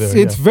 Yeah,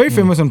 it's very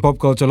famous in pop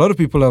culture. A lot of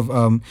people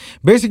have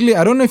basically.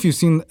 I don't know if you've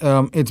seen.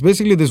 It's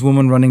basically this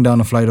woman running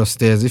down a flight of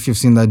stairs. If you've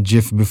seen that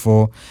GIF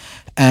before.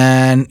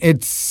 And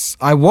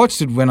I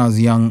watched it when I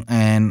was young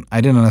and I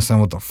didn't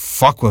understand what the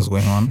fuck was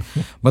going on.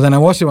 But then I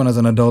watched it when I was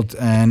an adult,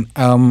 and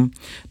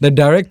the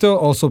director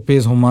also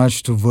pays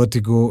homage to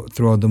Vertigo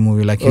throughout the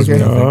movie, like his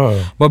way of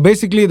it. But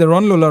basically the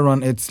Run Lola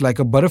Run, it's like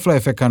a butterfly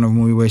effect kind of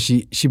movie where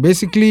she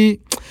basically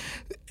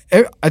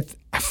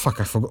I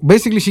forgot.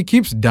 Basically, she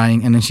keeps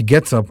dying and then she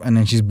gets up and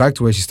then she's back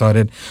to where she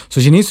started.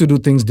 So she needs to do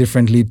things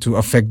differently to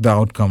affect the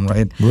outcome,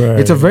 right?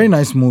 It's a very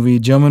nice movie,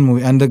 German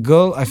movie. And the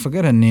girl, I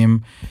forget her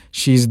name,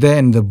 she's there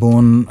in the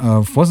Bone.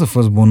 What's the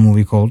first Bone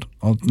movie called?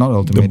 Not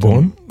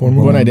Ultimatum.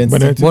 Bone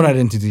Identity. Bone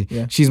Identity.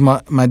 Yeah. She's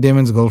my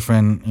Damon's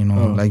girlfriend,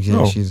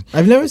 she's...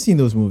 I've never seen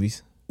those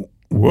movies.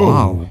 Whoa.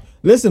 Wow.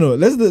 Listen,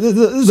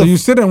 so you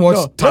sit and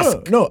watch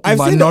Tusk. No, I've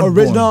seen the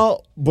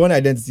original Bone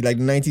Identity, like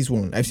the 90s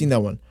one. I've seen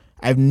that one.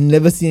 I've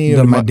never seen any of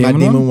the Matt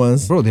Damon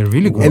ones. Bro, they're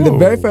really good. And the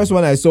very first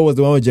one I saw was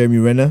the one with Jeremy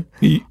Renner.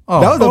 That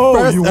was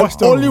the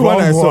first and only one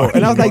I saw.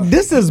 And I was like,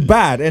 this is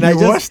bad. And I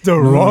watched the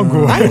wrong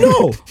one. I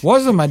know.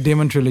 What's the Matt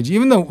Damon trilogy?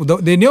 Even though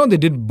they know they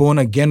did Bone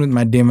again with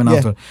Matt Damon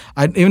after.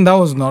 Even that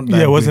was not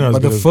that it wasn't as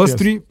but good the first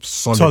three,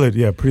 solid. Solid,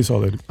 yeah, pretty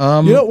solid.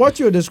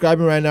 What you're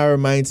describing right now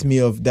reminds me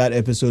of that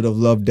episode of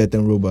Love, Death,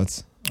 and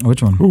Robots.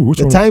 Which one? Which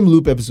one? The time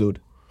loop episode.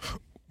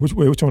 Which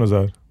one was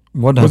that?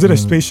 What was it? A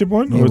spaceship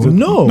one?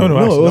 No,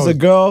 it was a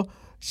girl.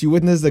 She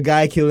witnessed a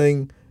guy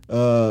killing.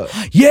 I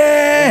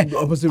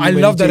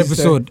love that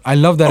episode. I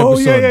love that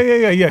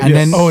episode. Yeah. And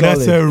then,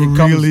 that's a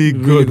really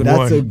good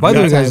one. By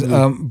the way, guys,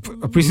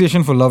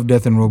 appreciation for Love,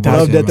 Death, and Robots.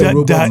 Love, Death, and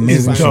Robots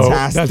is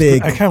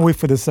fantastic. I can't wait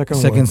for the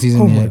second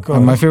season. Oh my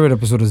God. My favorite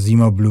episode is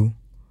Zima Blue.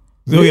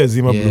 Oh yeah,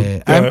 Zima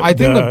Blue. I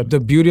think the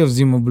beauty of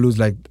Zima Blue is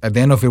like at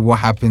the end of it, what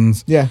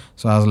happens. Yeah.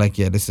 So I was like,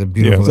 this is a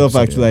beautiful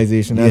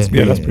self-actualization. That's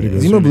pretty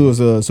good. Zima Blue was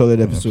a solid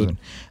episode.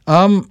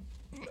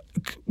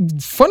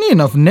 Funny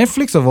enough,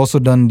 Netflix have also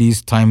done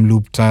these time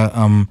loop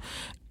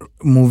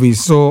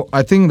movies. So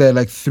I think there are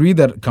like three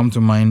that come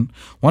to mind.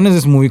 One is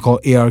this movie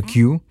called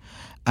ARQ,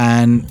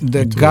 and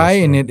the guy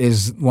in it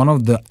is one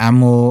of the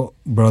Ammo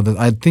brothers.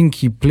 I think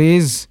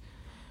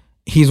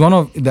he's one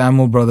of the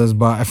Ammo brothers,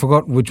 but I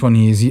forgot which one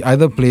he is. He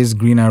either plays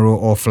Green Arrow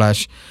or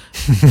Flash.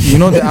 You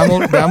know the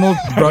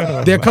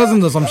Ammo they're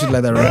cousins or some shit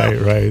like that,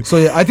 right? Right. So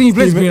I think he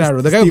plays Green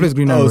Arrow. The guy who plays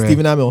Green Arrow.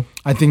 Stephen Amell.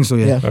 I think so,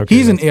 yeah. Okay,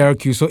 he's in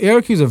ARQ. So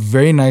ARQ is a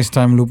very nice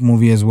time loop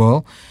movie as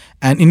well.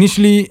 And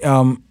initially,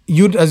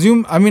 you'd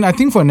assume, I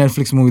think for a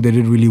Netflix movie, they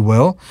did really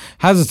well.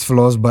 Has its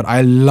flaws, but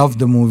I love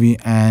the movie.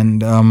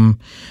 And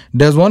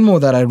there's one more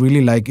that I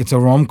really like. It's a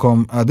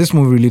rom-com. This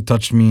movie really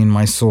touched me in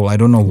my soul. I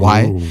don't know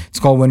why. Ooh. It's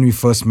called When We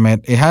First Met.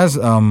 It has...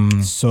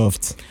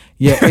 soft.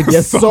 Yeah,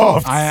 it's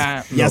soft.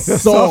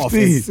 Soft.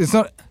 It's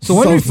not... So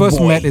When We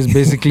First Met is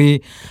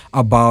basically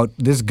about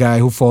this guy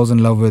who falls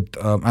in love with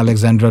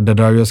Alexandra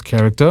Daddario's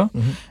character.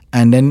 Mm-hmm.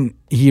 And then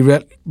he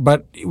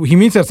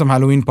meets at some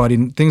Halloween party.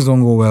 Things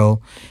don't go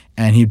well,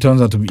 and he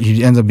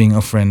ends up being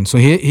a friend. So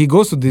he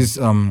goes to this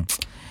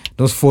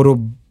those photo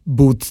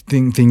booth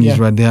thingies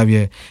right they have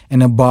here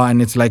in a bar,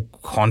 and it's like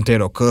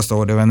haunted or cursed or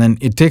whatever. And then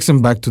it takes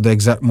him back to the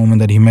exact moment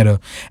that he met her.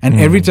 And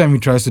every time he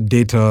tries to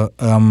date her,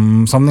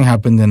 something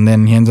happens, and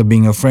then he ends up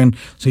being a friend.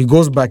 So he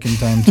goes back in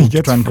time to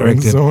try and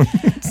correct it.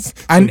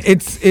 And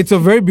it's a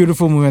very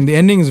beautiful movie, and the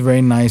ending is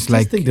very nice.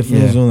 Just take the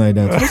friend zone like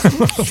that.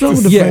 What's wrong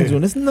with the friend zone?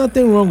 There's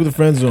nothing wrong with the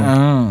friend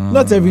zone.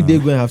 Not every day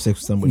going to have sex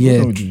with somebody.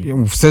 Yeah,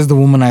 says the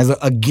womanizer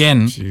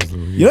again. Jeez,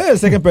 you know, you're the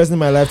second person in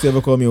my life to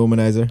ever call me a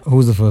womanizer.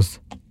 Who's the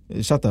first?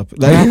 Shut up.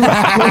 Like,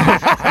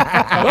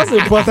 what's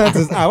important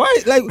is why?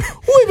 Like,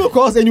 who even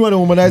calls anyone a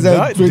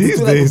womanizer? These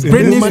days,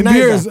 Britney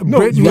Spears.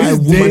 Britney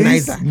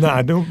womanizer.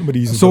 Nah, nobody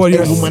uses. So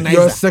you're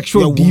a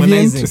sexual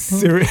deviant.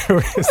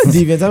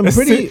 Deviant. I'm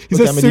pretty. He's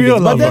a serial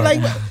lover. But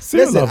then, like,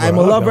 listen, I'm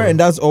a lover, and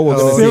that's all we're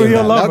gonna say.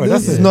 Serial lover.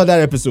 This is not that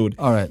episode.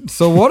 All right.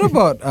 So what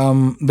about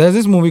there's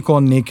this movie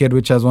called Naked,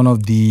 which has one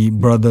of the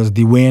brothers,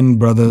 the Wayans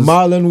brothers.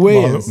 Marlon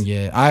Wayans.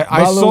 Yeah,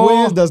 Marlon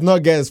Wayans does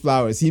not get his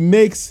flowers. He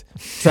makes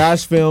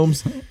trash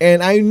films,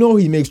 and I know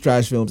he makes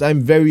trash films.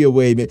 I'm very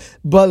aware,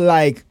 but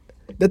like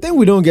the thing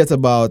we don't get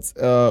about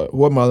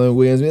what Marlon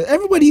Wayans,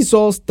 everybody's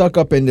all stuck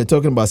up and they're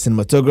talking about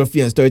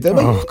cinematography and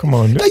storytelling. Oh, come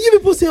on! Like you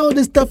people say all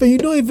this stuff and you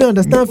don't even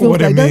understand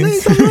films like that.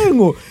 It's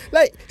annoying.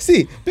 Like,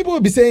 see, people will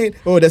be saying,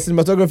 "Oh, the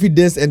cinematography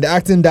this and the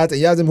acting that," and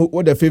you ask them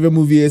what their favorite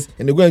movie is,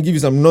 and they're going to give you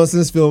some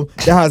nonsense film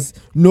that has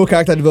no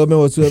character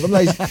development whatsoever. I'm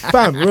like,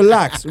 fam,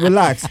 relax.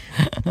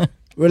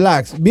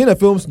 Being a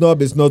film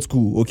snob is not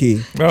cool. Okay,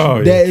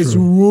 there is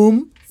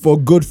room for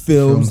good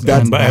films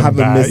that have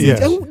a message.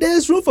 Yes. And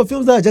there's room for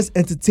films that are just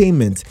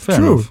entertainment.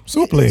 True.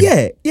 So plain.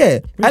 Yeah.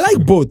 I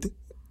like both.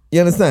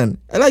 You understand?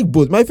 I like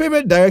both. My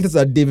favorite directors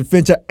are David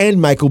Fincher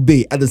and Michael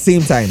Bay at the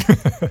same time.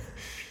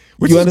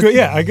 Which is good.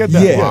 Yeah, I get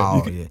that. Yeah.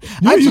 Wow.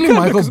 Actually,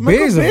 Michael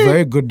Bay is a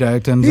very good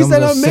director in terms of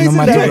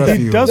cinematography.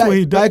 He does what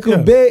he does. Michael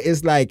Bay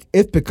is like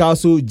if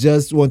Picasso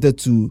just wanted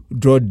to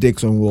draw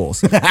dicks on walls.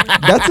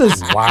 That's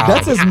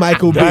his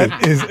Michael Bay.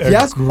 He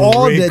has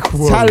all the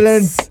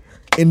talent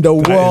in the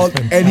world,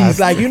 and he's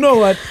like, you know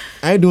what?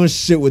 I ain't doing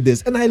shit with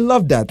this, and I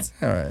love that.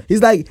 All right.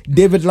 He's like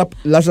David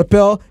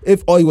LaChapelle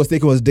if all he was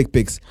taking was dick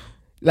pics.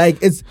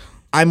 Like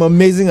I'm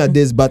amazing at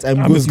this, but I'm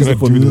going to use it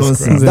for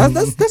nonsense.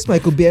 That's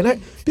Michael Bay,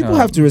 and people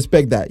have to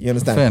respect that. You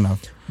understand? Fair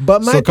enough.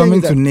 But my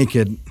coming to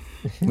Naked.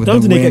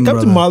 Come to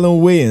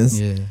Marlon Wayans.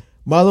 Yeah.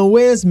 Marlon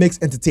Wayans makes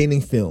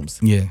entertaining films.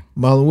 Yeah.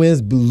 Marlon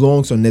Wayans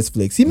belongs on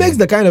Netflix. He makes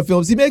the kind of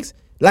films he makes.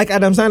 Like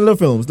Adam Sandler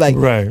films, like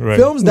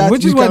films that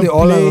which is why they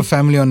all have a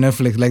family on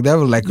Netflix. Like they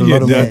have like a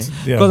lot of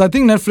because I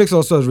think Netflix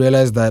also has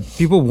realized that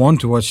people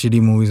want to watch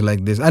shitty movies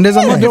like this, and there's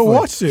a market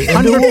for it.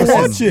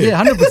 100%.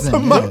 Yeah, 100%. There's a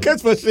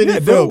market for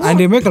shitty films, and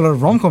they make a lot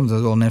of rom-coms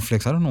as well.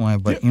 Netflix, I don't know why,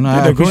 but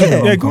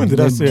they're going to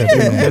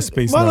that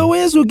space. Marlon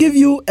Wayans will give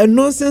you a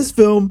nonsense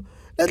film.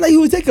 That's like he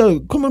will take a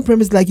common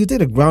premise, like you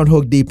take a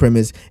Groundhog Day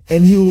premise,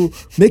 and he will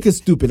make it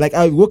stupid. Like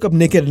I woke up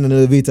naked in an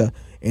elevator.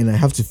 And I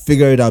have to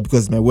figure it out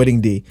because it's my wedding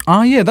day.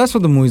 Yeah, that's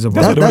what the movie's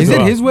about. Is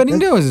it his wedding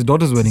day or his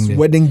daughter's wedding day?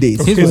 Wedding day.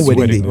 It's his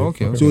wedding day.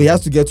 Okay. So he has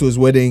to get to his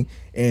wedding,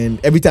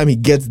 and every time he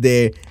gets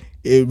there,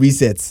 it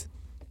resets.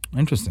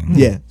 Interesting.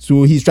 Yeah.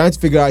 So he's trying to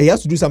figure out. He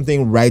has to do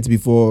something right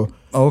before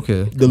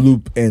the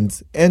loop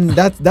ends, and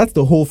that's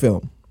the whole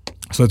film.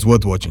 So it's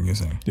worth watching. You're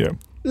saying? Yeah.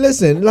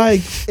 Listen, like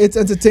it's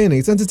entertaining.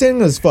 It's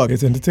entertaining as fuck.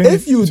 It's entertaining.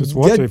 If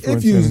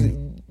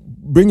you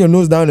bring your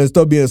nose down and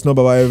stop being a snob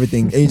about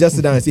everything, and you just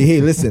sit down and say,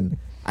 "Hey, listen.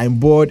 I'm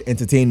bored,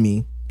 entertain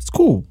me." It's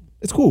cool.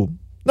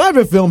 Not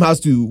every film has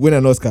to win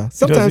an Oscar.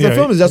 Sometimes a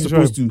film is just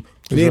supposed to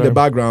play in the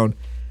background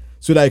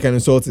so that you can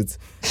insult it.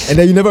 And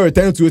then you never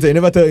return to it and you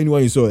never tell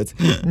anyone you saw it.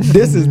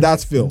 This is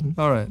that film.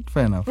 All right,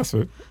 fair enough. That's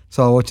it.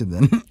 So I'll watch it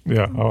then.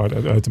 Yeah, I'll add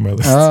it to my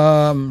list.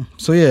 I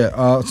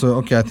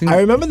think... I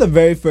remember the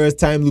very first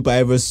time loop I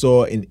ever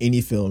saw in any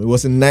film. It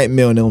was in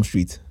Nightmare on Elm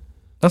Street.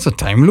 That's a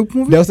time loop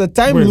movie? There was a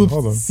time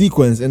loop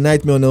sequence in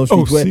Nightmare on Elm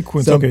Street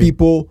where some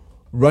people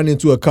run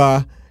into a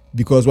car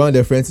because one of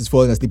their friends is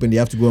falling asleep and they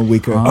have to go and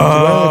wake her.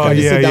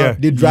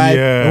 They drive,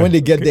 and when they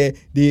get there,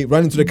 they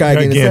run into the car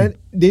again.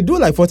 They do it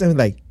like 4 times,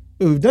 like,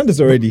 we've done this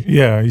already.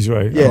 Yeah, he's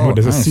right. Yeah.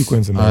 There's a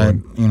sequence in that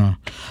one.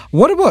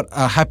 What about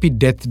Happy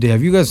Death Day?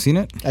 Have you guys seen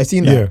it? I've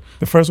seen that. Yeah,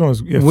 the first one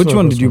was... Which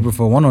one did you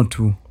prefer, 1 or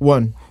 2?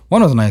 1.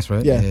 One was nice,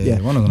 right?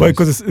 Yeah. One was but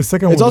because the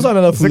second one... It's also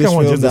another foolish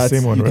film just the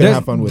same one, right?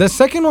 Have fun with. The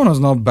second one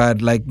was not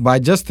bad, but I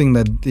just think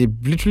that they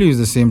literally use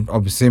the same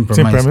premise. Same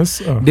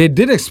premise? Oh. They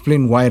did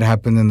explain why it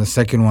happened in the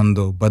second one,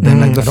 though. But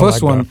then, the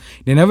first one,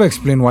 they never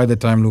explained why the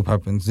time loop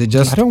happens. They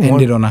just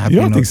ended on a happy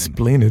note. You don't have to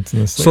explain it.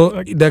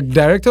 So the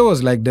director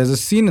was like, there's a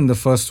scene in the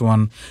first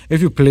one.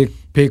 If you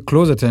pay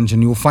close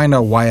attention, you'll find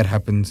out why it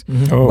happens.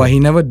 But he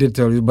never did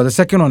tell you. But the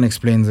second one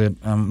explains it.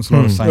 It's a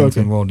lot of science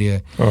involved,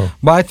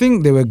 But I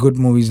think they were good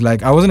movies.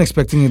 Like, I wasn't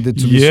expecting it to be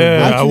so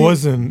good. Actually, I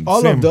wasn't.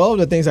 All of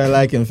the things I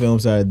like in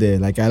films are there.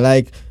 Like, I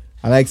like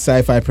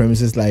sci-fi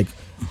premises like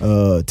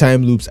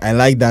time loops. I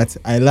like that.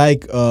 I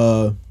like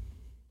a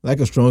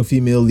strong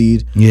female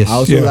lead. Yes. I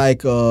also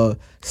like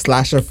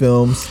slasher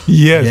films.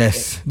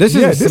 Yes. This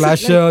is a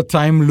slasher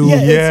time loop.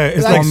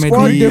 It's like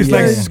comedy. It's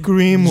like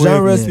Scream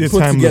genres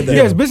put together.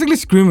 Yeah, it's basically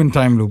Scream and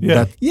time loop.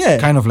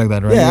 Kind of like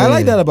that, right? Yeah, I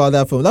like that about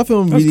that film. That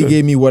film really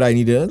gave me what I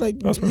needed. Like,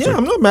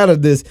 I'm not mad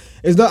at this.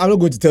 I'm not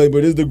going to tell you,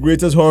 but it's the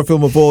greatest horror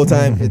film of all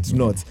time. It's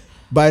not.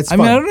 But it's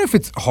fun. I don't know if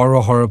it's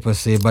horror per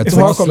se, but it's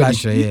more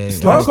slasher.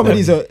 Horror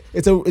comedy is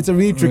a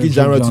really tricky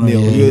genre to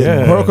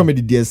nail. Horror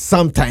comedy, there's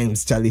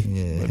sometimes,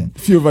 Charlie.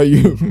 Few over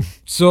you.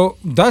 So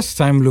that's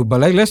time loop, but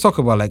let's talk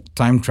about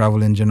time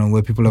travel in general,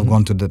 where people have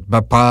gone to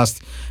the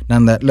past.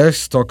 Then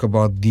let's talk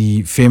about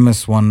the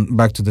famous one,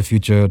 Back to the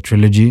Future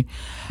trilogy.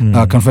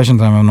 Confession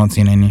time, I've not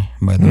seen any,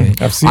 by the way.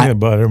 I've seen it,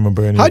 but I don't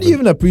remember any. How do you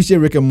even appreciate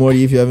Rick and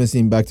Morty if you haven't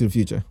seen Back to the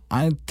Future?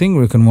 I think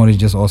Rick and Morty is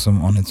just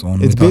awesome on its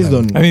own. It's based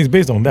on. It's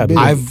based on that.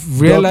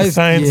 I've realized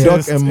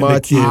Doc and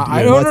Marty.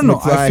 I don't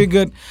know. I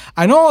figured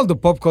I know all the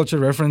pop culture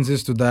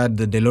references to that,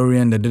 the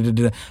DeLorean,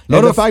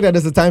 the fact that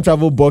there's a time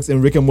travel box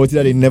in Rick and Morty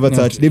that they never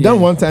touch. They've done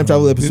one time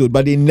travel episode,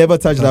 but they never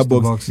touch that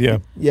box.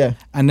 Yeah.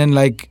 And then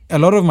a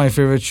lot of my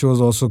favorite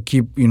shows also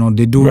keep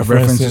they do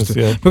references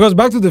to because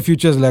Back to the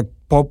Future is like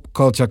pop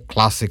culture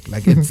classic.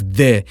 Like it's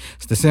there.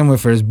 It's the same way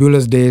Ferris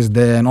Bueller's Day is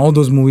there, and all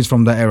those movies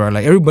from that era.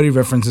 Like everybody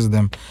references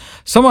them.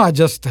 Some I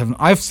just haven't.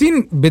 I've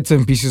seen bits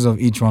and pieces of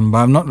each one, but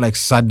I've not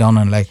sat down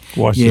and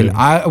watch it.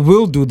 I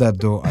will do that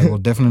though. I will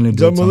definitely do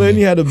John it. John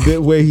Mulaney had a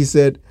bit where he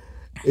said,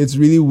 it's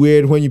really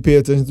weird when you pay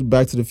attention to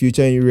Back to the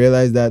Future and you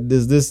realize that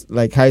there's this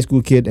high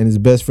school kid and his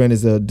best friend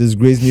is a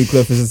disgraced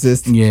nuclear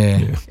physicist.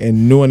 Yeah.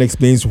 And no one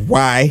explains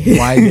why.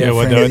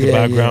 What they're in the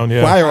background.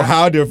 Yeah. Why or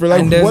how they're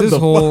like. And there's this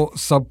whole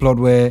subplot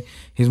where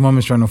his mom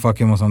is trying to fuck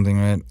him or something,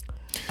 right?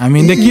 I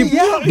mean, they keep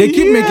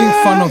making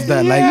fun of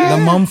that. Like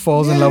the mom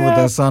falls in love with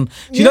her son.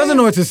 She doesn't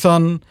know it's his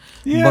son,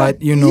 but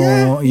that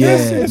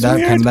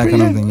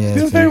kind of thing. Yeah,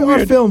 it's a very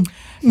weird film.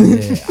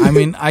 I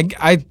mean,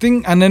 I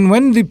think, and then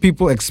when the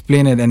people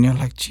explain it, and you're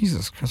like,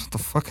 Jesus Christ, what the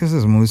fuck is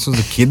this movie? This was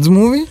a kids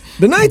movie?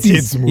 The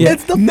 90s.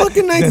 It's the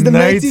fucking 90s. The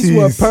 90s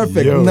were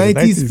perfect.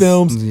 90s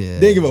films. They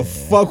didn't give a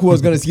fuck who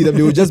was going to see them.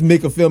 They would just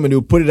make a film and they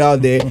would put it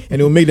out there and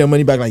they would make their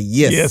money back. Like,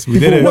 yes, we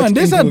did it. No,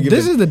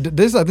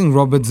 this I think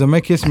Robert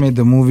Zemeckis made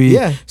the movie.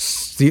 Yeah.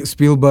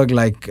 Spielberg,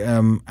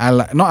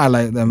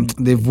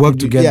 they've worked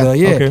together.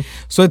 Yeah. Okay.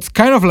 So it's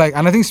kind of like,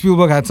 and I think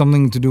Spielberg had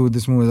something to do with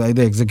this movie,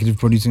 either executive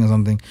producing or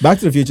something. Back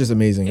to the Future is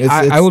amazing.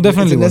 I will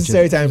definitely watch it. It's a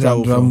necessary time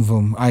travel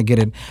film. I get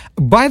it.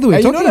 By the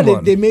way, you know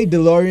that they made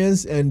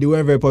DeLoreans and they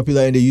weren't very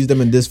popular and they used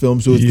them in this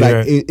film, so it's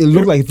like it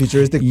looked like a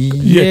futuristic.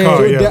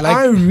 There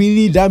aren't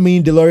really that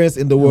many DeLoreans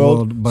in the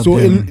world, but so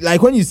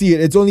like when you see it,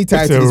 it's only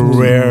tied to this movie.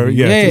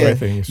 Rare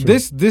thing.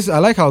 This I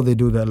like how they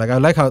do that. Like I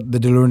like how the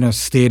DeLorean has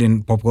stayed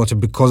in pop culture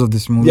because of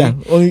this movie. Yeah,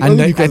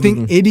 I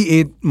think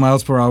 88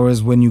 miles per hour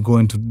is when you go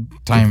into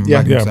time.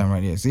 Time,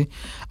 right? Yeah, see,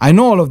 I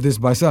know all of this,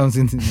 but I still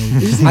haven't seen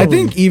it. I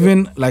think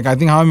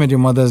How I Met Your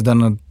Mother has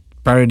done a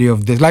parody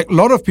of this. Like a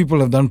lot of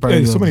people have done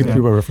parodies. So many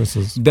people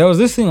references. There was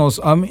this thing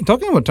also.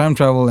 Talking about time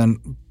travel and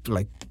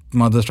like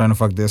mothers trying to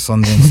fuck their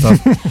sons and stuff.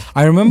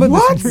 I remember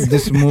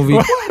this movie.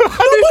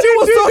 Nobody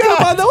was talking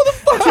about that. What the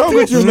fuck's wrong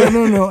with you?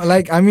 No.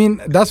 Like, I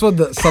mean, that's what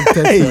the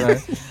subtext.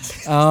 Right?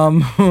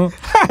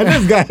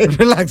 This guy.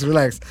 Relax.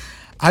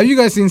 Have you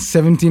guys seen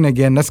 17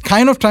 Again? That's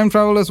kind of time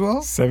travel as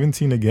well.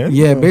 17 Again?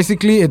 Yeah,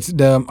 basically it's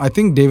I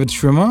think David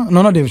Schwimmer.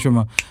 No, not David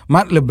Schwimmer.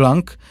 Matt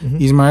LeBlanc. Mm-hmm.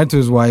 He's married to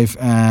his wife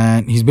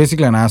and he's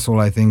basically an asshole,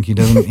 I think. He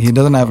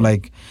doesn't have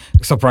like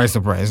surprise.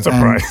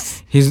 And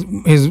his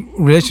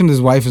relation with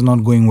his wife is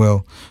not going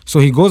well. So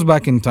he goes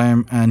back in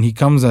time and he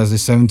comes as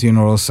his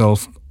 17-year-old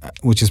self,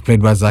 which is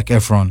played by Zac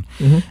Efron.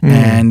 Mm-hmm.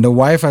 And the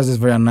wife has this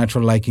very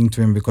unnatural liking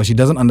to him because she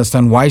doesn't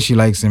understand why she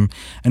likes him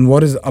and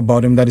what is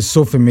about him that is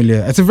so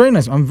familiar. It's a very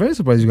nice. I'm very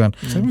surprised you got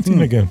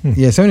 17 Again.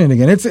 Yeah, 17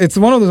 Again. It's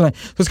one of those. So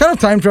it's kind of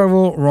time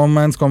travel,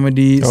 romance,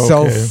 comedy,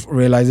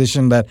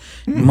 self-realization that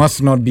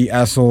must not be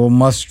asshole,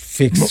 must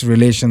fix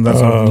relations.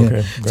 That's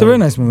It's a very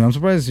nice movie. I'm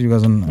surprised you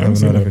guys haven't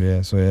heard of it.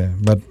 Yeah. So yeah.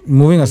 But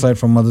moving aside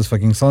from mothers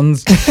fucking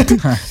sons,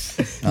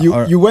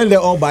 you went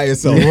there all by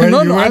yourself. That's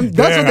what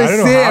they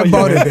say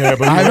about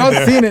it. I've not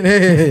seen it.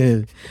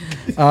 Hey.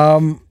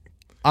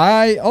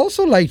 I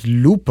also liked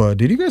Looper.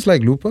 Did you guys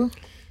like Looper?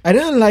 I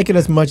didn't like it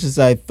as much as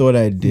I thought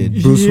I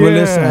did. Bruce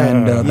Willis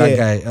and that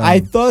guy. I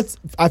thought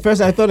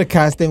the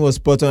casting was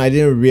spot on. I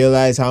didn't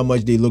realize how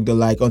much they looked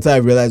alike until I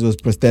realized it was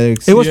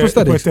prosthetics. It was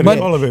prosthetics, but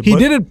all of it, he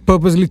did it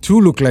purposely to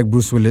look like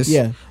Bruce Willis.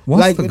 Yeah.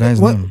 What's the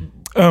guy's name?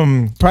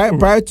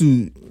 Prior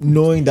to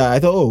knowing that, I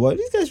thought,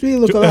 these guys really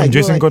look alike.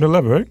 Jason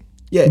Gordon-Levitt, right?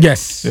 Yeah.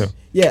 Yes.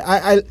 Yeah.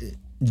 I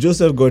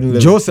Joseph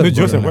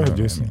Gordon-Levitt.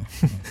 Jason.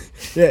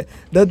 Yeah.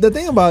 The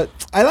thing about,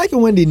 I like it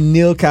when they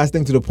nail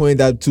casting to the point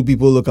that two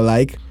people look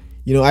alike.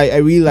 You know, I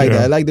really like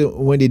that. I like it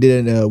when they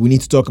did We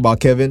Need to Talk About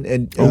Kevin.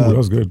 And that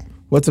was good.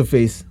 What's her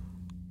face?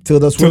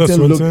 Tilda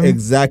Swinton looked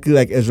exactly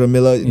like Ezra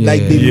Miller.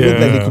 Like they looked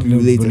like they could be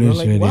related. And I'm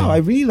like, wow, I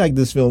really like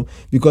this film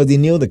because they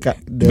nailed the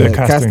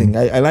casting.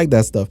 I like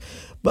that stuff.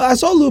 But I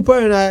saw Looper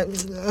and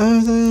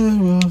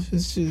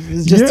it's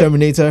just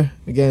Terminator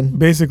again.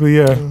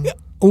 Basically,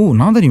 Oh,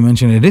 now that you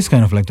mention it, it is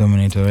kind of like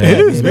Terminator. It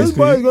is. This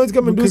boy is going to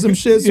come and do some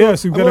shit. So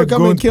you gotta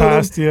come and kill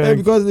him. Yeah,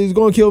 because he's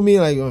going to kill me.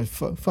 Like,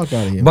 fuck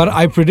out of here. But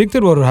I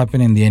predicted what would happen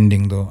in the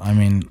ending, though. I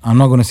mean, I'm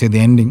not going to say the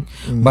ending,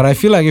 but I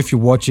feel like if you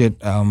watch it,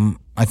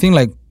 I think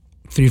like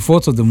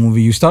 3/4 of the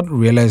movie, you start to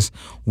realize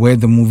where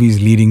the movie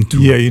is leading to.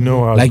 Yeah, you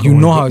know how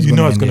it's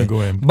going to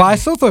go in. But I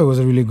still thought it was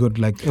a really good,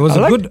 it was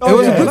a good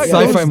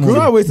sci-fi movie. It's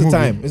not a waste of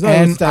time. It's not a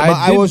waste of time. But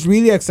I was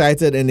really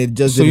excited and it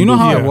just. So you know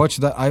how I watched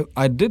that?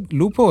 I did.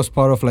 Looper was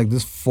part of like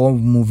this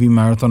 4-movie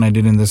marathon I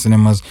did in the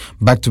cinemas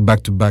back to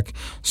back to back.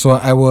 So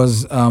I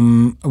was.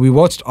 We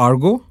watched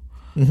Argo.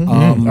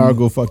 Mm-hmm.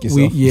 Argo, fuck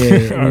yourself.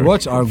 We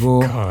watched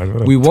Argo.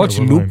 God, we watched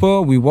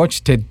Looper. We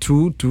watched Ted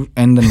 2 to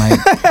end the night.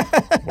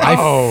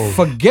 Wow. I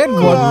forget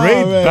what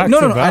back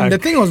no. back. And the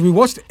thing was, we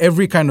watched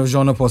every kind of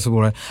genre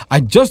possible, right? I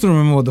just don't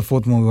remember what the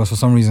 4th movie was for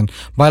some reason.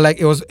 But like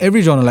it was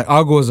every genre. Like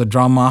Argo was a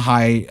drama,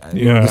 high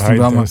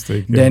drama.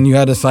 Then you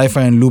had a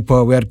sci-fi and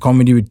Looper. We had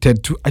comedy with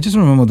Ted 2. I just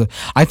don't remember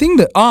I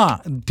think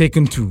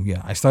Taken 2.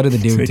 Yeah, I started the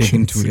day with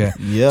Taken 2.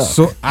 Yeah.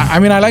 So I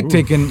mean, I like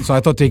Taken, so I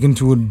thought Taken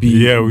 2 would be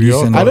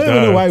decent. I don't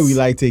even know why we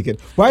like Taken.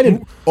 Why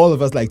did all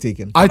of us like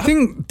Taken? I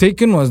think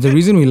Taken was the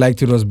reason we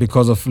liked it was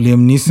because of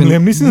Liam Neeson.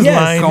 Liam Neeson's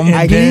line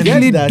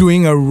completely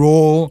doing a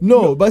role.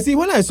 No, but see,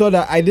 when I saw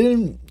that, I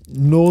didn't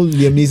know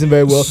Liam Neeson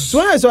very well. So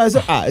when I saw,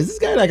 is this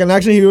guy like an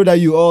action hero that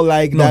you all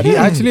like? No, he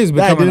actually is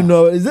becoming. I didn't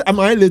know. Am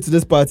I late to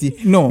this party?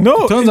 No.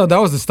 It turns out that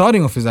was the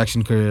starting of his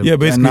action career. Yeah,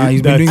 basically. And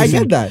he's been doing I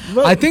get that.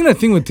 I think the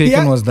thing with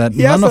Taken was that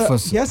none of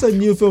us. He has a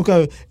new film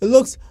coming. It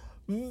looks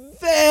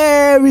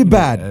very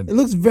bad. It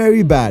looks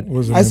very bad.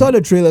 I saw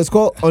the trailer. It's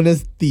called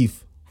Honest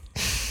Thief.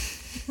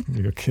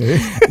 Okay.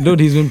 Dude,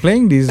 he's been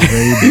playing these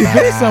very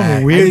bad.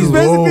 Some weird He's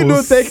basically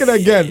not Taken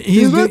again.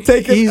 He's not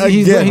Taken again.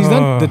 He's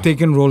done the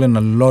Taken role in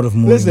a lot of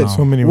movies. Listen, now.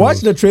 so many watch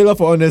roles. the trailer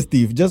for Honest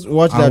Thief. Just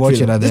watch that watch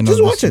trailer. it at the end Just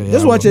of watch this it. year,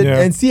 Just yeah. watch it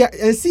Yeah.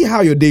 and see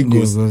how your day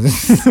goes.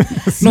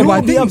 No, but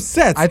I Be think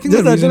upset. I think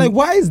just the reason, like,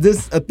 why is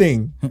this a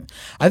thing?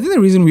 I think the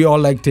reason we all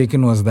liked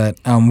Taken was that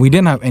we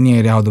didn't have any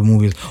idea how the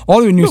movie is.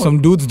 All we knew,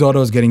 some dude's daughter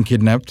was getting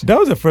kidnapped. That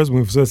was the first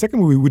movie. So the second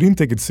movie, we didn't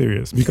take it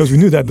serious because we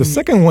knew that the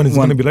second one is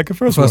going to be like a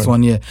first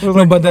one. Yeah. No,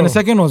 like, but then the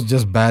second was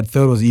just bad.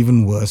 Third was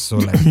even worse. So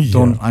like,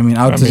 I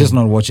would suggest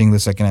not watching the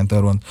second and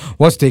third one.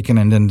 Watch Taken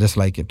and then just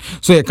like it.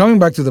 So yeah, coming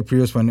back to the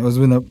previous one, it was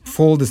in a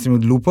full this thing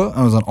with Looper.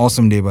 It was an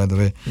awesome day, by the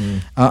way.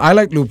 I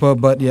like Looper,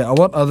 but yeah,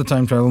 what other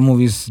time travel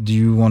movies do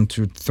you want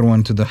to throw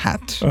into the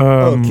hat?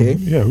 Okay.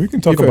 Yeah, we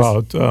can talk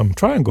about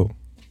Triangle.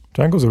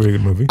 Triangle's a really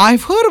good movie.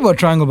 I've heard about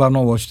Triangle, but I've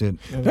not watched it.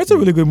 That's a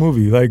really good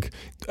movie. Like,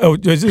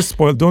 just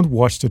spoil. Don't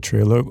watch the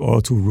trailer or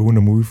to ruin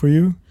the movie for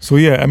you. So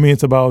yeah, I mean,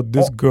 it's about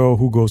this girl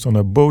who goes on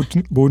a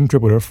boating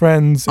trip with her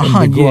friends, and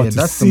they go out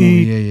to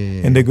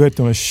sea, and they go out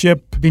on a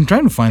ship. Been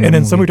trying to find, and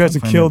then somebody tries to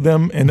kill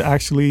them, and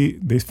actually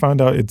they found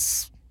out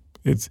it's.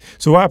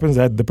 So what happens is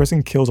that the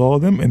person kills all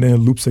of them, and then it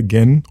loops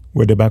again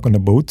where they're back on the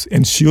boat,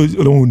 and she's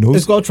the one who knows.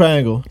 It's called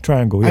Triangle.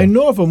 Triangle. Yeah. I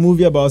know of a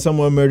movie about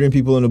someone murdering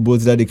people on the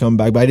boats that they come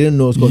back, but I didn't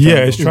know it's called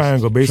Triangle. Yeah, it's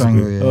Triangle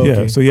basically.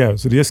 Triangle,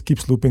 So they just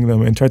keeps looping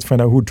them and try to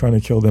find out who's trying to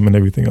kill them and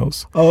everything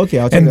else. Oh, okay.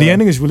 And the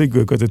ending is really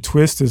good because the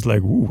twist is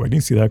like, ooh, I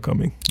didn't see that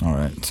coming. All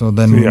right. So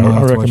then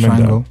I recommend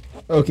Triangle.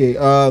 that. Okay,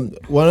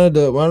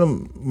 one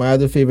of my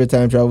other favorite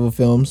time travel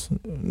films.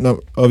 No,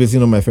 obviously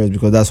not my first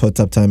because that's Hot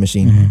Tub Time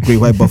Machine. Great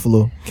White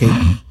Buffalo. Okay,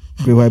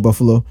 Great White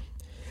Buffalo.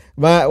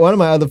 One of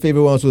my other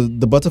favorite ones was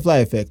The Butterfly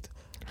Effect.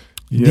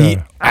 Yeah,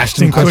 the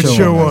Ashton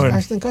Kutcher one.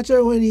 Ashton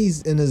Kutcher, when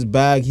he's in his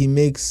bag, he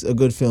makes a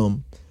good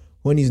film.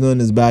 When he's not in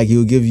his bag,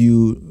 he'll give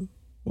you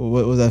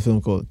what was that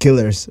film called?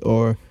 Killers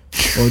or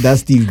that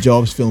Steve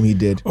Jobs film he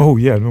did. Oh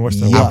yeah, I haven't watched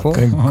that. Yeah.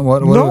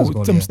 What no, was it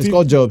called? It's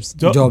called Jobs.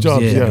 Jobs.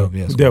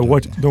 Don't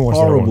watch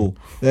Horrible.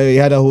 He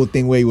had a whole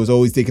thing where he was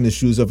always taking his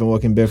shoes off and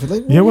walking barefoot.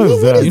 Like, what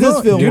is that? What is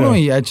this film? Do you know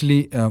he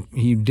actually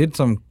he did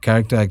some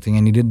character acting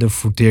and he did the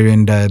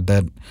fruitarian diet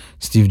that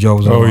Steve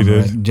Jobs was on,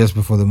 right? Just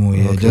before the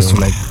movie, just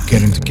to like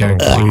get into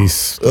character. Please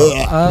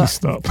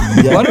stop.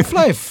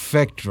 Butterfly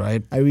Effect,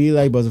 right? I really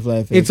like Butterfly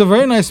Effect. It's a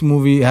very nice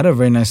movie. It had a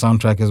very nice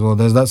soundtrack as well.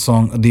 There's that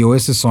song, the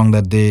Oasis song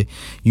that they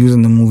use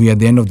in the movie at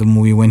the end of the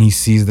movie when he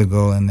sees the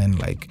girl and then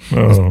like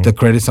the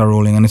credits are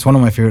rolling, and it's one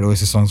of my favorite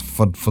Oasis songs.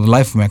 For the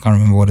life of me, I can't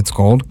remember what it's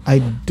called. I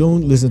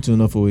don't listen to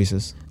enough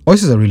Oasis.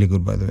 Oasis are really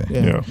good, by the way.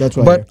 Yeah. That's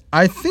why. But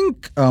I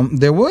think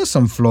there were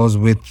some flaws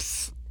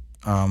with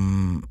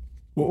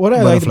what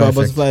I liked about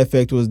Butterfly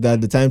Effect was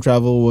that the time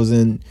travel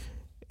wasn't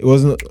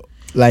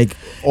like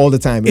all the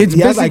time. It's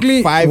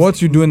basically like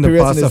what you do in the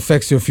past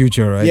affects your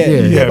future, right?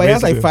 Yeah, but he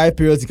has like 5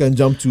 periods you can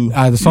jump to.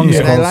 The song is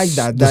called, I like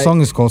that. The song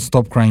is called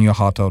Stop Crying Your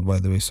Heart Out, by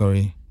the way.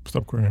 Sorry.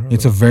 Stop crying.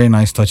 It's a very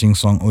nice, touching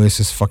song.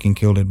 Oasis fucking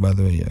killed it, by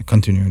the way. Yeah,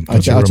 continue. I'll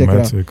check it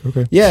out.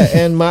 Okay. Yeah,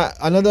 and my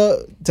another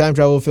time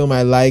travel film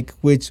I like,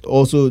 which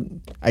also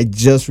I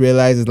just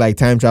realized is like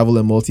time travel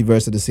and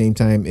multiverse at the same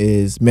time,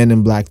 is Men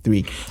in Black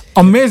 3.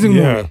 Amazing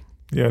movie.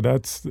 Yeah,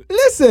 that's...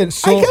 Listen,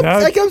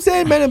 I kept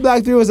saying Men in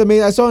Black 3 was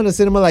amazing. I saw it in the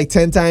cinema like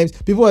 10 times.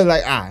 People were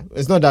like,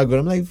 it's not that good.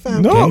 I'm like,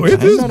 fam. No,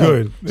 it is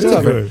good. It's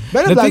good.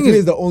 Men in Black 3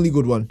 is the only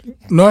good one.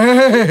 No,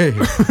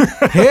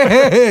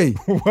 hey.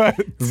 What?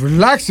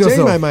 Relax yourself.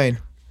 Change my mind.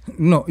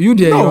 No, you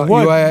did.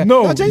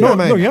 No, change my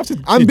mind. No, you have to.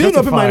 I'm being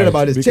open-minded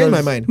about this. Change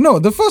my mind. No,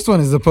 the first one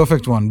is the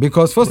perfect one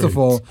because first of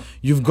all,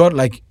 you've got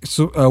like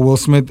Will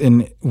Smith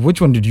in. Which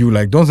one did you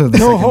like? Don't say the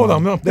second hold one.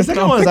 on. No, the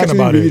second one is actually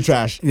really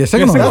trash. Yeah,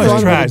 second one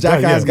is trash.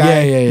 Jackass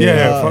guy.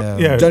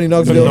 Yeah. Johnny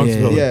Knoxville.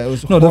 Yeah, it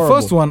was horrible. The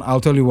first one,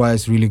 I'll tell you why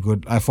it's really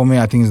good. For me,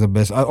 I think it's the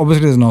best.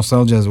 Obviously, there's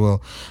nostalgia as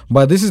well,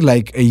 but this is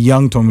like a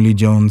young Tommy Lee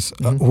Jones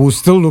who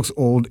still looks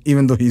old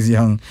even though he's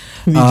young.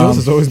 Lee Jones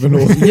has always been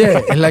old.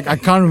 Yeah, like I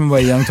can't remember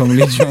a young Tommy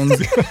Lee Jones.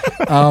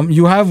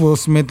 You have Will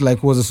Smith, like,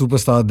 who was a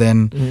superstar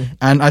then,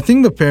 and I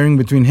think the pairing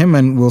between him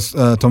and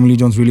Tommy Lee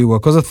Jones really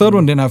worked because the third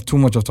one didn't have too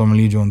much of Tommy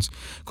Lee Jones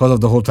because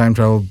of the whole time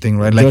travel thing,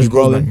 right? Like Josh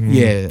Brolin.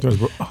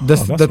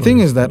 The thing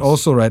is that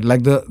also, right?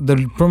 Like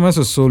the premise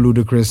is so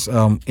ludicrous.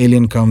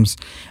 Alien comes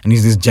and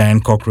he's this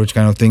giant cockroach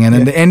kind of thing, and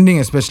then the ending,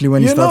 especially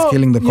when he starts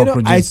killing the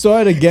cockroaches. I saw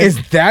it again.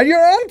 Is that your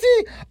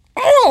auntie?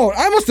 Oh,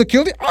 I must have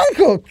killed the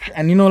uncle.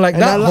 And you know, like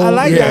and that. I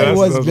like that it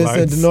was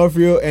Vincent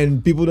D'Onofrio,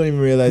 and people don't even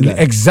realize that.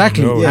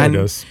 Exactly. No, and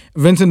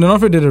Vincent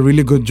D'Onofrio did a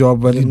really good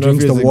job, but he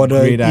drinks the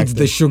water, eats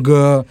the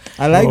sugar.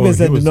 I like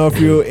Vincent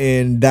D'Onofrio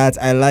in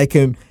that. I like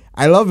him.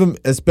 I love him,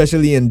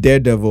 especially in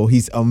Daredevil.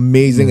 He's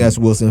amazing as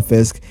Wilson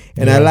Fisk.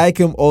 And I like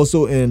him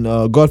also in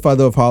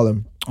Godfather of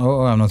Harlem.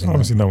 Oh, I'm not seen I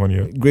haven't seen that one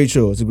yet. Great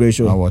show. It's a great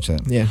show. I'll watch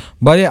it. Yeah.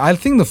 But yeah, I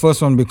think the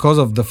first one, because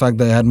of the fact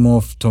that it had more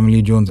of Tommy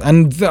Lee Jones.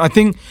 And I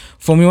think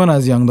for me when I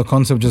was young, the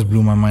concept just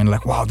blew my mind.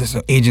 Like, wow, this is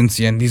an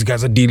agency and these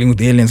guys are dealing with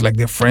aliens like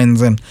they're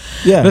friends. And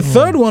the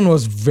third one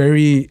was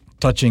very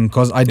touching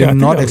because I did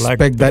not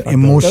expect that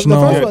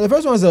emotional. The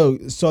first one was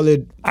a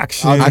solid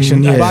action.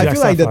 But I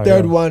feel like the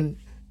third one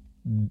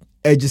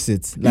edges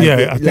it.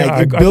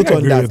 It built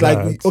on that.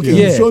 Like,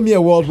 okay, you show me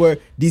a world where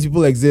these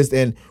people exist,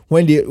 and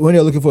when they're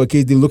looking for a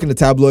case, they look in the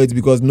tabloids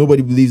because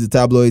nobody believes the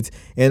tabloids.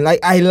 And like,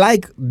 I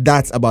like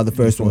that about the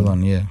first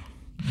one. Yeah.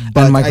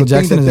 But and Michael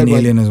Jackson is an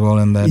alien as well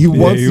in that. He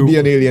wants to be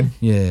an alien.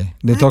 Yeah,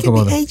 they talk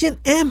about it. Agent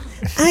M.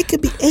 I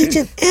could be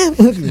Agent M.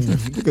 Look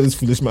at this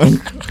foolish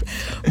man.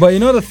 But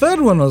the third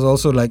one was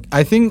also like,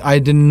 I think I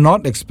did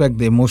not expect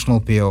the emotional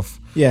payoff.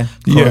 Yeah.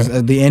 Because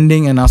at the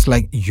ending, and I was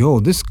like, yo,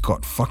 this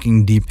got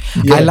fucking deep.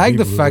 Yeah, I like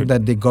the fact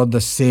that they got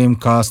the same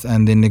cast,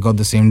 and then they got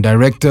the same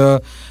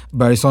director,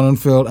 Barry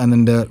Sonnenfeld, and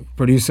then the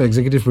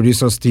executive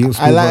producer, Steve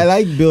Spielberg. I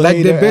like Bill Hader.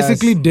 Like, they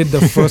basically did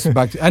the first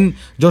back. And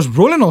Josh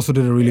Brolin also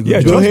did a really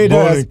good job. Bill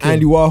Hader as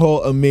Andy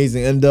Warhol,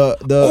 amazing. And the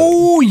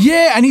oh,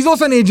 yeah, and he's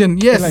also an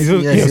agent. Yes. I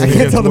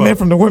can't tell the men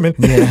from the women.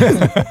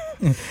 Yeah.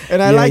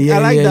 And I like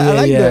that. I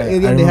like the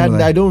alien they had.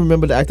 I don't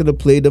remember the actor that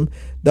played them.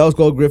 That was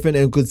called Griffin,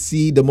 and could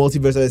see the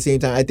multiverse at the same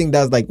time. I think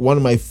that's like one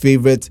of my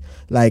favorite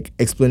like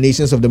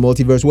explanations of the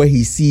multiverse, where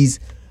he sees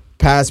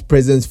past,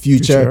 present,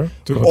 future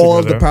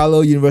all the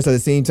parallel universe at the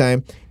same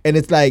time. And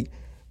it's like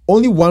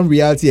only one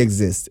reality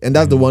exists, and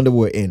that's the one that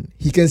we're in.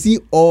 He can see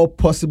all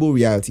possible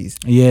realities.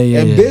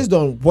 And based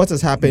on what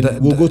has happened,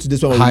 we'll go to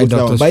this one, we'll go to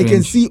that one. But he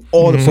can see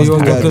all the possible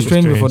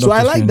realities. So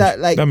I like that.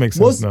 Like, that makes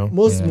sense now.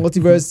 Most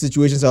multiverse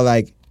situations are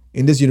like,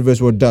 in this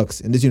universe we're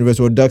ducks. In this universe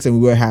we're ducks and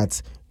we wear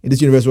hats. In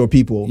this universe we're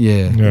people.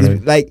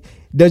 Like,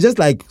 they're just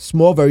like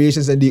small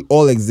variations and they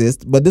all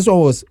exist. But this one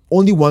was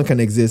only one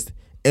can exist.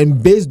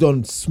 And based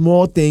on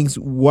small things,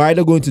 why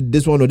they're going to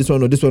this one or this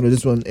one or this one or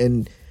this one.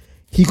 And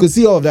he could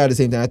see all of that at the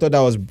same time. I thought that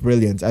was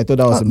brilliant. I thought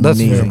that was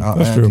amazing.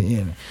 That's true.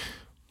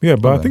 Yeah,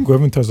 but I think we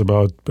haven't touched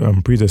about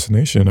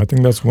predestination. I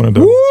think that's one of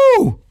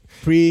the...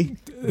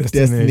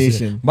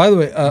 Predestination. By the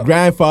way...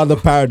 grandfather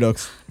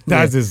paradox.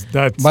 By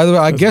the way,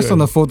 our guest on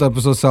the 4th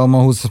episode,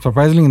 Selma, who's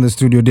surprisingly in the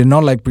studio, did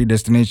not like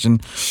predestination.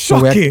 Shocking.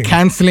 So we're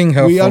cancelling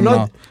her from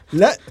now.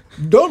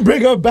 Don't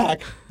bring her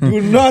back. Do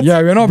not.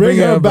 Yeah, we're not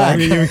bringing her back.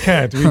 We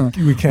can't.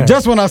 We can't.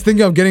 Just when I was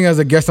thinking of getting her as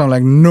a guest, I'm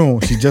like,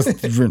 no, she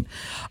just didn't.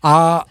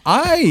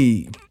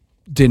 I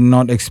did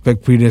not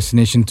expect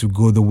predestination to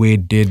go the way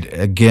it did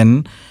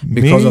again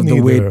because of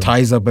the way it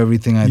ties up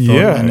everything I thought.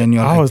 Yeah, and then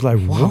I was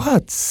like,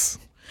 what?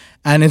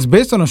 And it's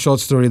based on a short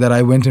story that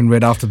I went and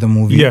read after the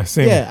movie. Yeah,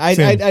 same. Yeah,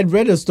 I'd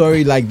read a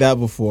story like that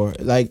before.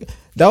 Like,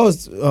 that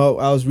was,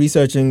 I was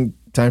researching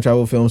time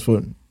travel films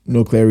for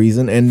no clear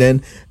reason. And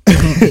then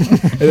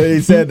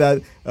it said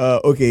that,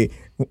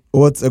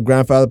 what's a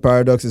grandfather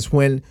paradox is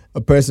when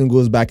a person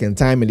goes back in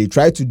time and they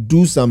try to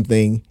do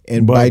something,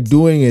 and by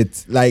doing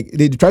it, like,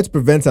 they try to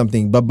prevent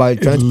something, but by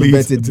trying to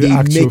prevent it, they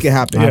make it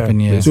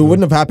happen. So it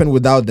wouldn't have happened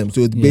without them.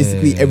 So it's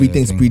basically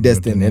everything's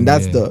predestined. And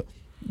that's the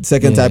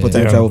second type of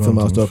time travel film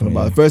I was talking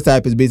about. The first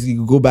type is basically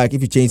you go back,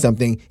 if you change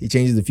something, it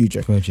changes the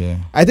future.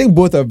 I think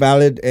both are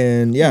valid,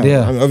 and I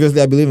mean,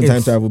 obviously I believe in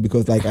time travel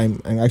because like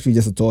I'm actually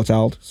just a tall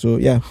child. So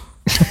yeah.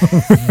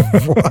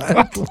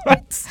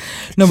 What?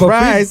 No,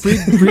 but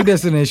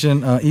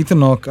predestination.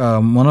 Ethan Hawke,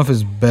 one of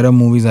his better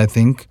movies, I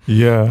think.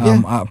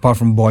 Apart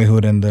from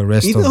Boyhood and the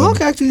rest. Ethan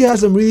Hawke actually has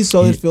some really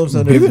solid films.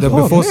 The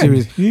before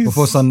series,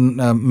 before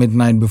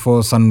midnight,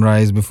 before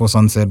sunrise, before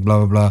sunset,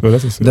 blah blah blah.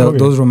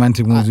 Those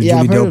romantic movies. With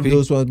I've Julie heard of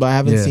those ones, but I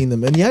haven't seen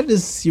them. And he had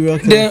this serial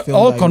killer They're film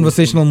all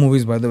conversational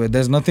movies, by the way.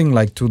 There's nothing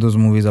like to those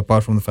movies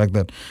apart from the fact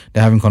that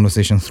they're having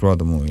conversations throughout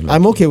the movie.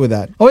 I'm okay with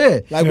that. Oh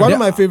yeah, like one of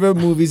my favorite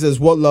movies is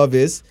What Love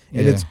Is.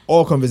 And it's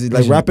all conversation,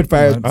 like rapid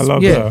fire. I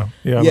love that.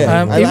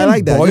 I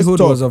like that. Boyhood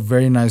was a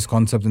very nice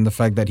concept in the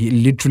fact that he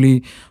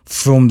literally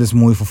filmed this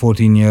movie for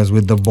 14 years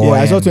with the boy.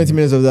 Yeah, I saw 20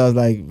 minutes of that. I was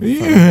like,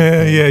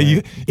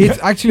 it's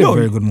actually a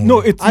very good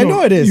movie. I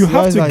know it is. You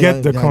have to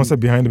get the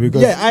concept behind it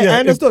because I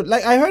understood.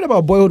 Like, I heard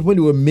about Boyhood when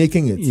they were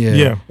making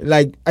it.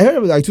 Like, I heard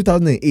about like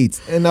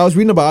 2008, and I was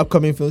reading about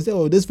upcoming films. They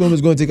said, this film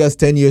is going to take us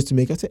 10 years to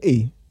make. I said,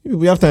 hey,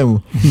 we have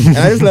time, and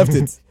I just left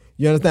it.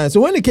 You understand? So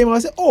when it came out, I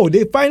said,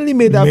 they finally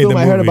made that film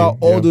I heard about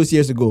all those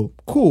years ago.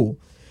 Cool.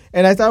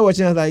 And I started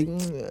watching, I was like,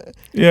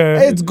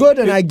 it's good,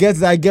 and I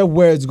get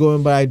where it's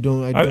going, but I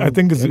don't. I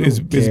think it's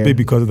big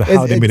because of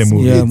how they made the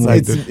movie.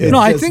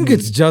 I think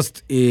it's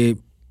just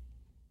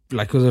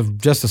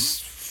just a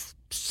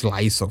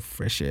slice of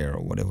fresh air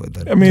or whatever.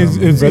 I mean,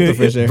 it's breath of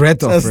fresh air.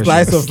 Breath of a fresh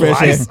slice air. of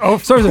fresh air.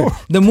 Sorry.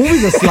 The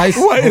movie's a slice.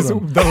 What is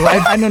the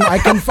life? I don't know. I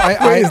can.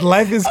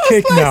 Life is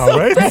cake now,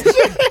 right?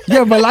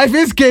 Yeah, but life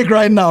is cake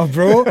right now,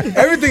 bro.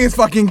 Everything is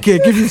fucking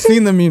cake. If you've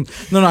seen the meme.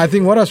 No, I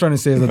think what I was trying to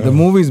say is that the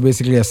movie is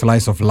basically a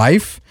slice of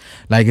life.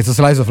 Like, it's a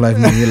slice of life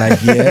movie.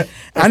 Like,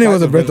 and it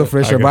was a breath of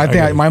fresh air. But I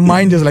think my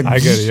mind is like. I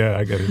get it.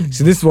 I get it.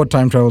 See, this is what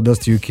time travel does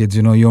to you kids.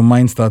 You know, your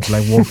mind starts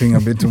like warping a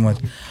bit too much.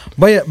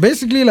 But yeah,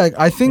 basically, like,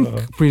 I think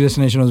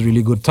Predestination was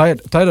really good. Tied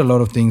a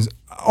lot of things.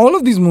 All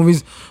of these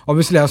movies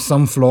obviously have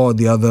some flaw or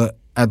the other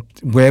at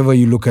wherever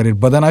you look at it.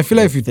 But then I feel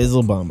like if you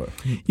fizzle bomber,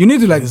 you need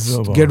to like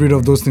get rid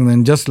of those things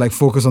and just like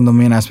focus on the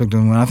main aspect of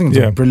the movie. I think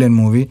it's a brilliant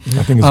movie.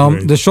 I think it's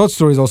great. The short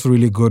story is also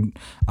really good.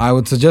 I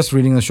would suggest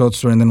reading the short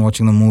story and then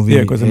watching the movie.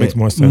 Yeah, because it makes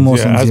more sense.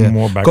 It has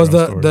more background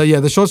story.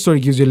 The short story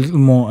gives you a little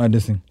more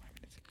this thing.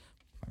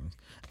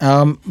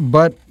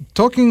 But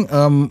talking,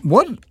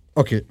 what?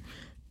 Okay.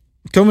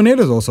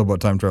 Terminator is also about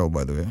time travel,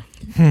 by the way.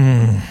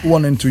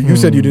 1 and 2. You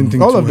said you didn't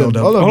think all of them.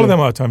 All of them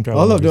are time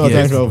travel. All of them are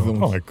time travel films.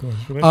 Oh my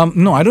gosh.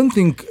 No, I don't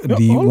think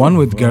the one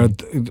with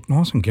Gareth.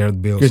 No, it's not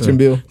Gareth Bale. Christian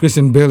Bale.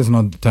 Christian Bale is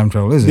not time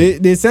travel, is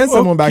it? They send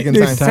someone back in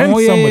time. They send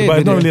someone, but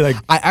it's not really like.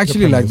 I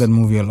actually like that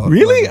movie a lot.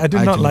 Really? I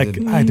did not like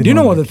it. Do you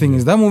know what the thing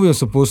is? That movie was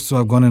supposed to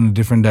have gone in a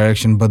different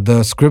direction, but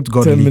the script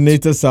got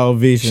Terminator leaked.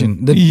 Salvation.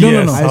 No.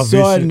 I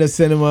saw it in the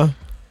cinema,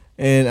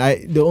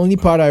 and the only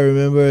part I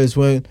remember is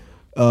when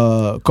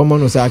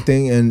Common was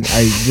acting, and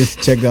I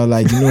just checked out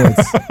like, it's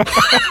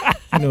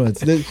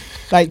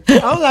like, I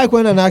don't like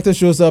when an actor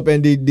shows up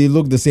and they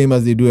look the same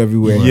as they do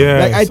everywhere. Yeah,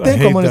 like I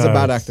think Common is a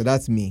bad actor.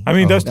 That's me. I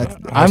mean,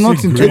 I'm not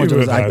too much of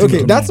his acting.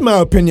 Okay, that's my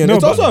opinion.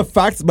 It's also a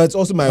fact, but it's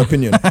also my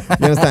opinion.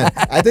 You understand?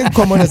 I think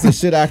Common is a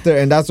shit actor,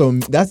 and that's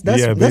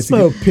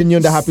my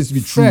opinion that happens to be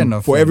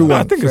true for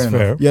everyone. I think it's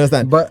fair. You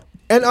understand? But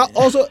and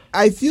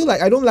I feel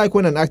like I don't like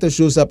when an actor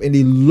shows up and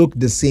they look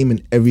the same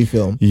in every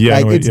film. Yeah,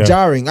 like it's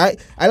jarring. I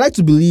like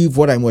to believe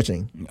what I'm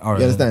watching. All right.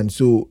 You understand?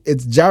 So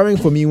it's jarring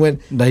for me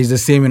when that he's the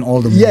same in all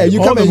the movies. Yeah, you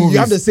come and you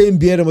have the same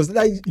beard and was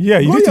like, you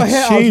need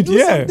to change. Do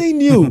something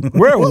new.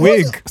 Wear a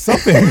wig,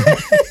 something.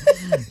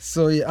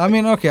 So I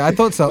mean, okay, I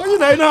thought so. You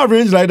not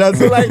arranged like that.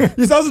 So like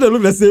you sound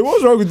look the same.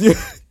 What's wrong with you?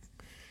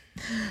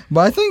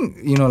 But I think,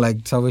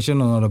 like Salvation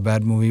was not a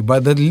bad movie,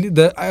 but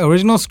the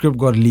original script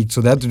got leaked, so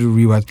they had to do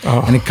rewatch,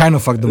 and it kind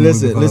of fucked the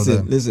movie.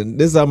 Listen.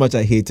 This is how much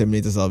I hate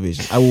Terminator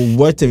Salvation. I will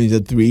watch Terminator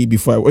 3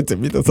 before I watch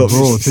Terminator Salvation.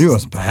 Bro, 3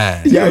 was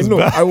bad. Yeah, I know.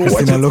 I will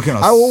watch it.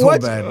 I will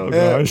watch bad. Oh,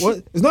 gosh.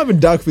 It's not even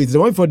Dark Fate. It's the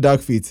one before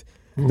Dark Fate.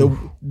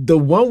 The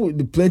one with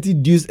the plenty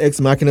Deus Ex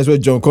Machinas where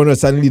John Connor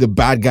is suddenly the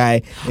bad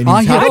guy. And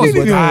I didn't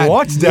even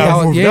watch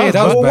that. Yeah,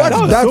 that was bad.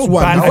 That's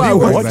one.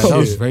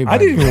 I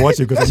didn't even watch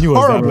it because I knew it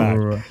was that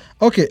bad.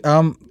 Okay,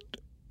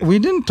 we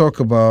didn't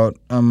talk about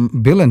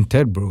Bill and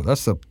Ted, bro.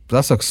 That's a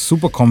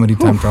super comedy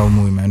time travel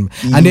movie, man.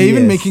 And they're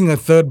even making a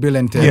third Bill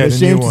and Ted. I'm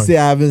ashamed to say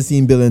I haven't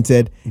seen Bill and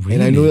Ted,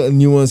 and I know a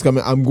new one's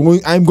coming. I'm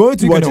going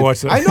to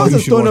watch it. I know it's a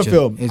stoner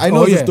film. It's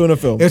a stoner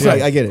film. It's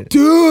like I get it,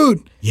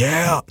 dude.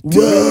 Yeah,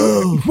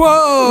 dude.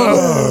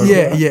 Whoa.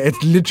 Yeah.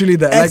 It's literally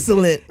that.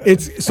 Excellent. Like,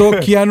 it's so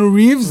Keanu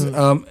Reeves.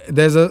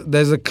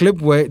 There's a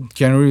clip where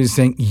Keanu Reeves is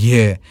saying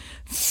 "yeah"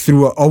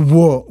 through a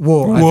whoa.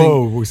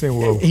 We're saying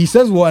whoa. He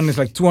says whoa, and it's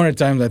like 200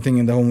 times I think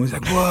in the whole movie.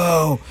 He's like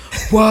whoa.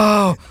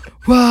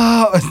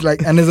 It's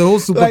like, and there's a whole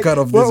supercut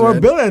of this. Well,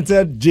 Bill and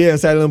Ted, Jay and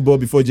Silent Bob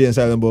before Jay and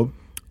Silent Bob.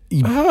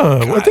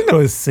 I think they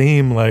were the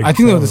same. I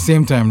think they were the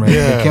same time, right?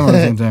 Yeah. They came out at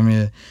the same time.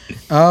 Yeah.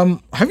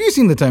 Have you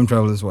seen The Time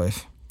Traveler's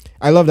Wife?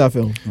 I love that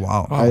film.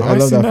 Wow. I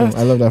love that film.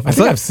 I love that film. I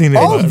think I've seen it.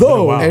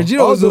 Although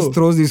Ejiro just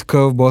throws these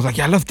curveballs like,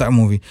 I love that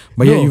movie.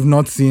 But you've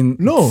not seen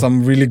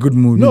some really good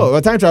movie. No,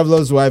 A Time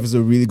Traveler's Wife is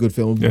a really good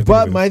film. Yeah,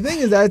 but my thing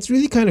is that it's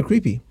really kind of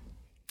creepy.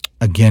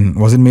 Again,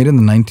 was it made in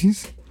the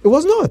 90s? It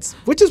was not,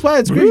 which is why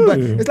it's creepy. But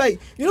it's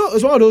like,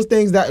 it's one of those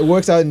things that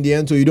works out in the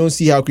end, so you don't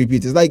see how creepy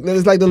it is.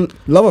 It's like the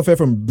love affair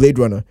from Blade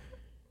Runner,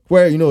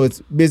 where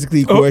it's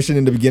basically coercion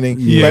in the beginning,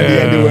 but in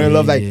the end they were in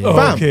love. Like,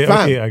 fam,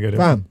 I get it.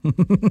 Fam.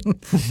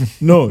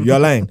 No, you're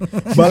lying.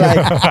 But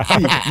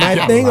my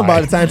thing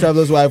about The Time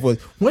Traveler's Wife was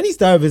when he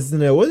started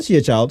visiting her, wasn't she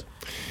a child?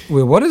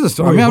 Wait, what is the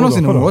story? I've not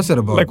seen it. What's it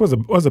about? Like,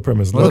 what's the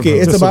premise? Okay,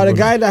 it's about a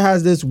guy that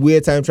has this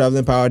weird time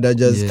traveling power that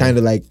just kind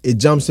of like it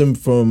jumps him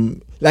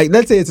from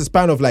let's say it's a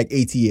span of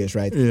 80 years,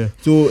 right? Yeah.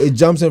 So it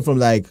jumps him from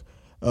the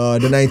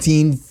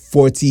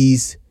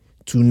 1940s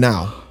to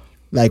now.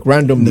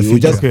 Randomly, we'll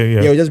just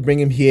bring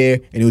him here,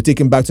 and it will take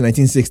him back to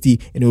 1960,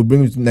 and it will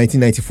bring him to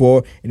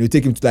 1994, and it will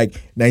take him to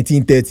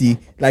 1930.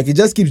 It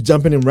just keeps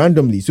jumping him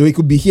randomly. So he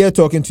could be here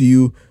talking to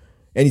you,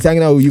 and he's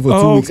hanging out with you for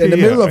 2 weeks. In the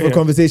middle of a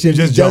conversation,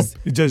 he just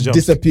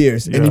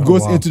disappears, and he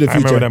goes into the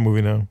future. I remember that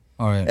movie now.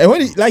 All right. And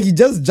when he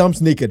just jumps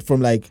naked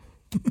from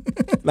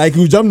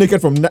he'll jump naked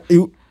from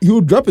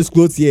he'll drop his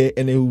clothes here,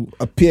 and he'll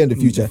appear in the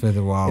future.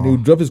 Wow. And he'll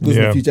drop his clothes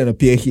in the future and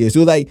appear here.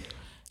 So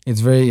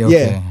it's very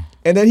okay. Yeah.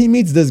 And then he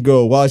meets this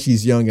girl while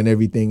she's young and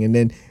everything. And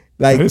then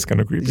that is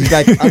kind of creepy. She's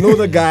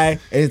another guy,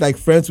 and he's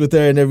friends with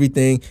her and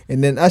everything.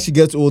 And then as she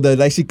gets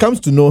older, she comes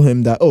to know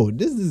him that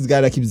this is this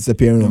guy that keeps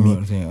disappearing on me.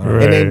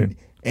 Right.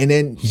 And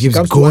then he keeps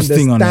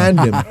ghosting on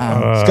him.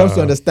 She comes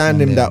to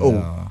understand him that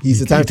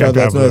he's a time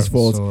traveler, it's not his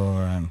fault.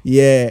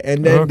 Yeah.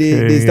 And then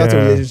they start a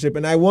relationship.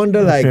 And I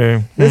wonder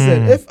listen,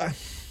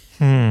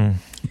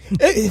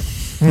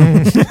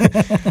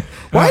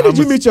 why did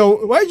you meet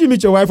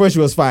your wife when she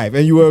was 5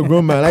 and you were a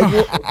grown man?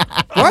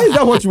 Why is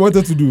that what you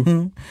wanted to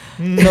do?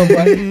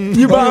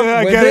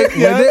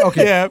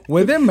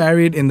 Were they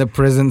married in the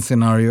present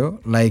scenario?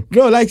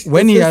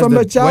 When he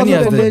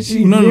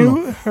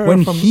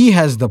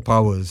has the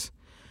powers,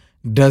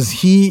 does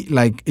he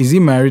is he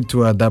married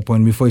to her at that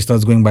point before he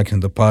starts going back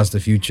into the past, the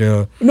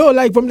future? No,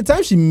 from the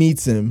time she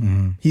meets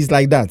him, he's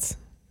like that.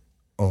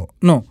 Oh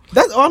no!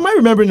 Am I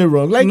remembering it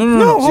wrong?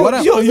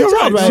 No. You're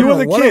right. She was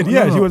a kid.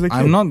 She was a kid.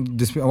 I'm not.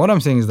 What I'm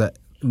saying is that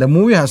the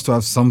movie has to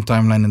have some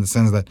timeline in the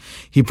sense that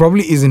he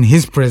probably is in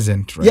his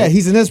present, right? Yeah,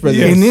 he's in his present.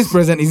 Yes. In his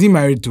present, is he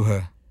married to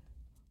her?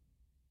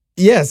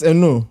 Yes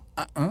and no.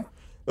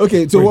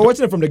 Okay, so we're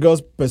watching it from the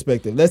girl's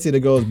perspective. Let's say the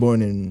girl was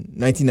born in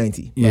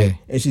 1990. Yeah. Right?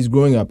 And she's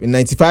growing up. In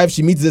 95,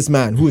 she meets this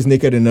man who is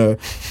naked in her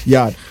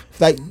yard.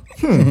 It's like,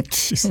 And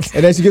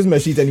then she gives him a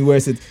sheet and he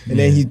wears it. And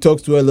then he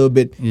talks to her a little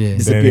bit. Yeah.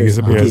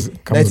 Disappears.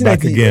 Comes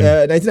back again.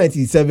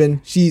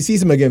 1997, she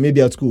sees him again,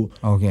 maybe at school.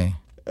 Okay.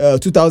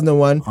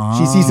 2001,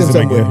 she sees him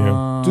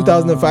somewhere.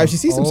 2005, she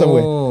sees him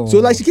somewhere. So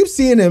like she keeps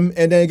seeing him,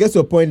 and then it gets to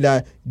a point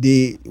that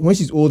when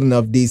she's old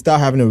enough, they start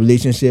having a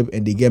relationship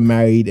and they get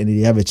married and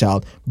they have a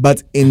child.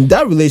 But in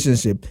that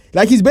relationship,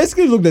 like he's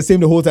basically looked the same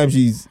the whole time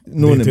she's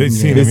known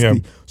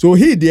him. So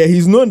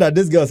he's known that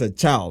this girl's a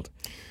child.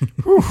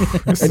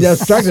 And they're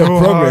tracking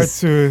progress.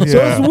 So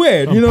it's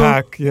weird,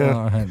 unpack,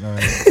 All right.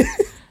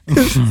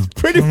 It's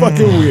pretty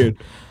fucking weird.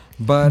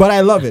 But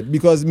I love it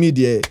because I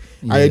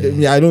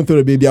don't throw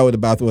the baby out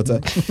with the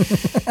bathwater.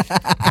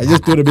 I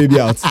just throw the baby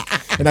out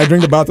and I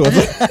drink the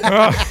bathwater.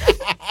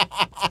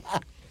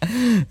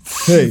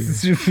 Hey,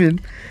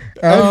 stupid.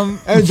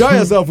 Enjoy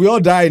yourself. We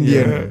all die in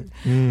the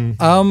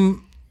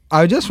end.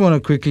 I just want to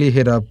quickly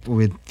hit up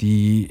with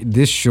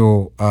this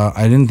show.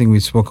 I didn't think we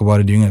spoke about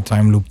it during a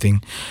time loop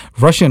thing.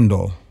 Russian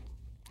Doll.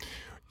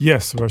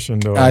 Yes, Russian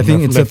Doll. I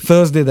think it's a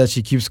Thursday that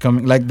she keeps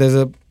coming. Like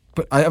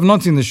I have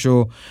not seen the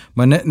show,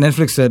 but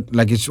Netflix said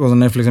like it was on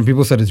Netflix and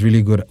people said it's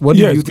really good. What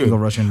do you think of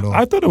Russian Doll?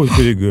 I thought it was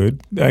pretty good.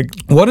 Like,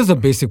 what is the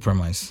basic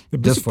premise? The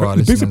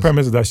basic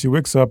premise is that she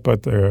wakes up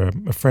at a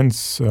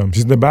friend's.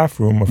 She's in the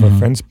bathroom of her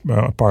friend's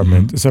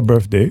apartment. It's her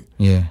birthday.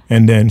 Yeah,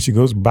 and then she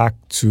goes back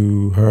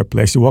to her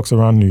place. She walks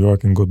around New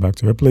York and goes back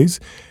to her place,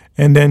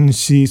 and then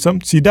she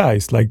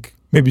dies. Like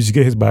maybe she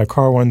gets hit by a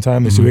car one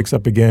time, and she wakes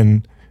up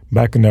again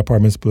back in her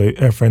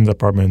friend's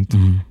apartment,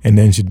 and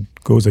then she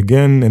goes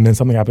again, and then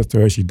something happens to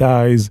her, she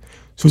dies.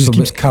 So she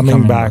keeps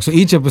coming back. So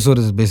each episode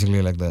is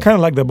basically like that. Kind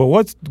of like that, but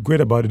what's great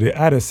about it, they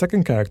add a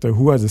second character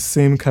who has the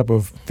same type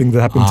of thing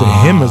that happened to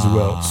him as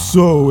well.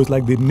 So it's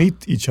like they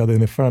meet each other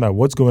and they find out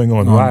what's going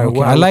on.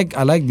 Okay. I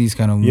like these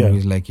kind of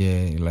movies. Like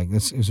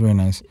it's very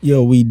nice.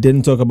 Yo, we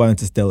didn't talk about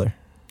Interstellar.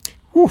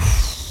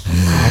 Gosh,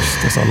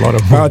 there's a lot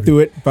of power through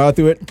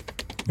it.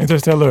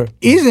 Interstellar.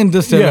 Is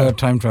Interstellar a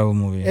time travel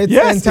movie? It's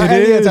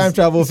entirely a time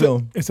travel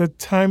film. It's a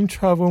time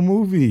travel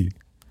movie.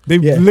 They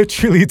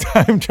literally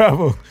time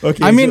travel.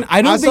 Okay, I mean,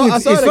 I don't think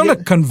it's not a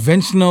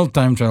conventional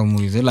time travel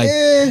movie. Is it?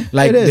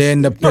 They're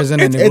in the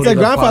present and they go to the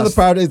grandfather past.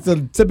 paradox. It's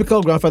a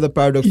typical grandfather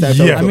paradox time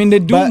travel. I mean, they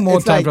do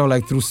more time travel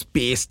like through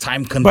space,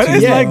 time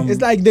continuum. But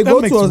it's like they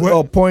go to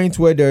a point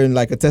where they're in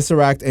like a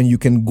tesseract and you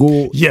can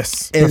go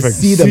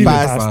see the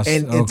past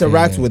and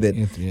interact with it.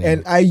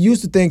 And I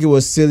used to think it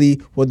was silly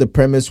what the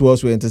premise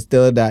was with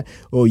Interstellar, that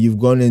you've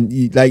gone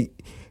and like.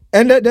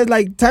 And there's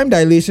like time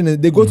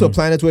dilation. They go to a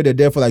planet where they're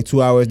there for like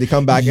 2 hours. They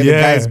come back and the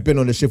guy's been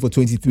on the ship for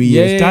 23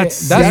 years.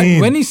 That's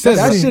when he says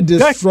that shit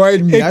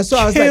destroyed me.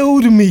 It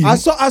killed me. I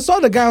saw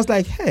the guy. I was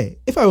like, hey,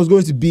 if I was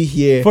going to be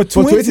here for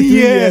 23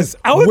 years,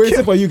 I would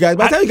wait for you guys.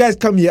 By the time you guys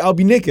come here, I'll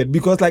be naked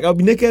because like I'll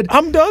be naked.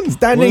 I'm done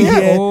standing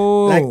here.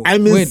 Like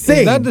I'm insane.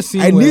 Is that the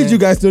scene I need you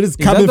guys to know this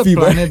cabin fever. Is that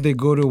the planet they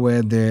go to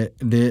where they're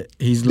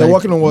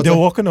walking on water? They're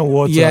walking on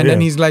water. Yeah, and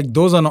then he's like,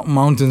 those are not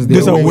mountains.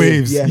 Those are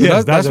waves.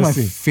 Yeah, that's my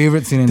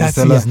favorite scene in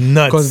Interstellar. That's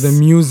nuts. Because the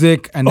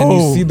music and then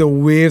you see the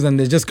waves and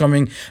they're just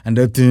coming and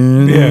they're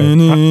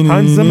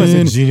Hans Zimmer's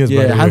a genius.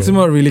 Yeah, Hans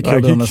Zimmer really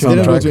killed on the soundtrack. They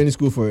didn't go to any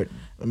school for it.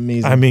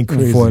 Amazing. I mean,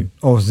 crazy.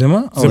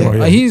 Zimmer?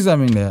 He's,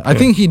 I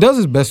think he does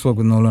his best work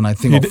with Nolan, I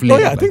think, of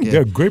late. I think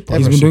they're great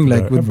partnership. He's been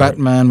doing with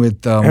Batman,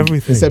 with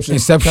everything.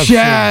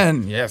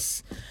 Inception.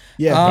 Yes.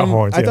 Yeah,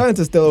 I thought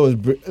Interstellar was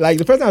like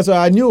the first time I saw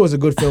it, I knew it was a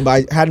good film,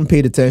 but I hadn't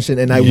paid attention,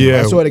 and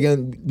I saw it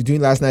again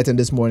between last night and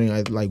this morning.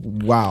 I was like,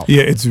 wow.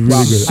 Yeah, it's really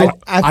good. So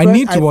I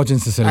need to watch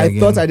Interstellar again. I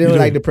thought I didn't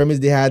like the premise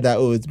they had that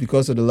it's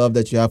because of the love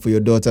that you have for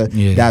your daughter.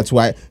 Yeah. That's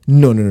why.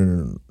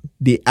 No.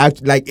 They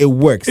act like it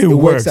works. It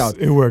works out.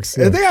 It works.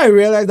 The thing I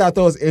realized that I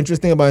thought was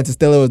interesting about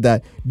Interstellar was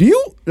that do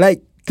you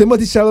like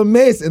Timothée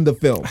Chalamet is in the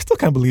film? I still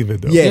can't believe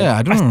it though. Yeah,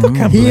 I don't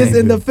know. He is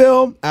in the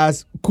film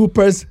as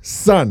Cooper's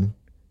son.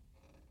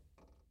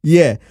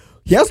 Yeah.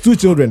 He has 2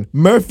 children,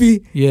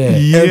 Murphy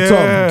and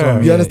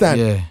Tom. You understand?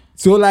 Yeah.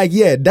 So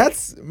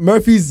that's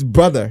Murphy's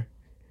brother.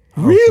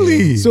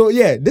 Really? So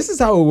this is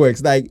how it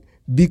works. Like,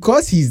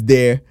 because he's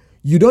there,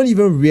 you don't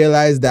even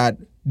realize that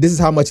this is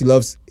how much he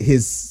loves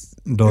his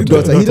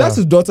daughter. He loves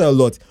his daughter a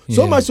lot.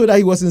 So much so that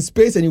he was in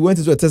space and he went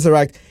into a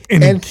tesseract.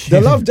 And the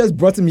love just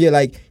brought him here.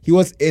 Like, he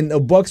was in a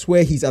box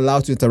where he's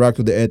allowed to interact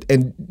with the earth.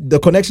 And the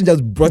connection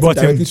just brought him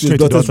directly to his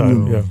daughter's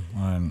room. Yeah.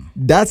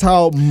 That's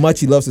how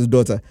much he loves his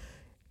daughter.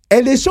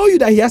 And they show you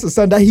that he has a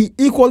son that he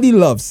equally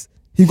loves.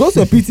 He goes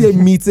to a PTA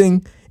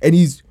meeting and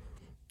he's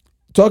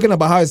talking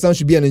about how his son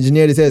should be an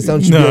engineer. They say his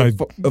son should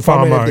be a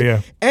farmer.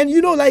 Yeah. And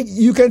you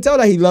can tell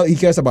that he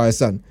cares about his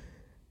son.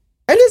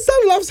 And his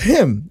son loves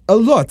him a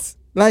lot.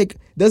 Like,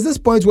 there's this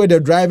point where they're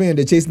driving and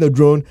they're chasing the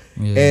drone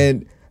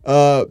and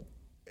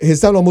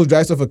his son almost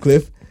drives off a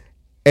cliff.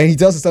 And he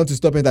tells his son to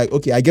stop and like,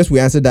 okay, I guess we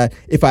answered that.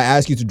 If I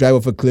ask you to drive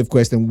off a cliff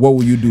question, what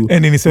will you do?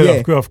 And then he said,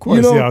 of course.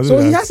 You know, so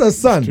he has a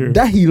son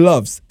that he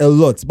loves a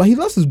lot, but he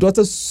loves his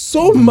daughter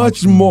so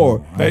much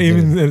more. That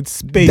even in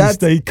space,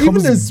 that he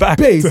comes back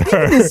to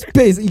her. Even in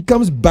space, he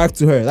comes back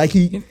to her. Like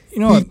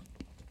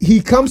he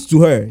comes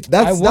to her.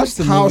 That's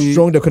how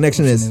strong the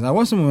connection is. I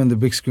watched the movie on the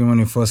big screen when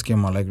it first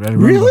came out. Like,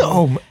 really?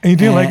 Oh, and you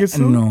didn't like it?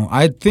 So? No,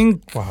 I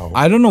think. Wow.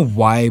 I don't know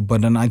why,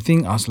 but then I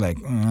think I was like,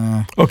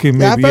 okay,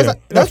 maybe.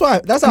 That's how I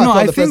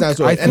thought the first time I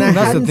saw it, and I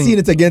hadn't seen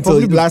it again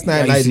until last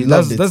night. And I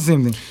loved it. That's the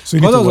same thing. So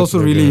because I was also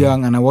really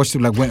young, and I watched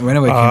it like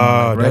whenever it came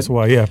out. Right? That's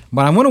why, yeah.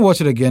 But I'm gonna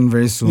watch it again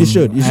very soon. You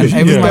should.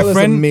 My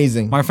friend,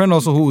 amazing. My friend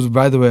also, who is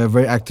by the way a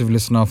very active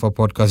listener of our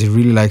podcast, he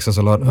really likes us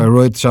a lot.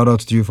 Rohit, shout out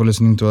to you for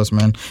listening to us,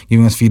 man,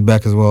 giving us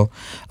feedback as well.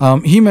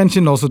 He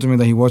mentioned also to me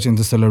that he watched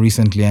Interstellar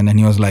recently, and then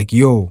he was like,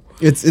 "Yo,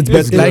 it's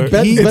better. Like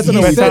better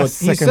than we thought."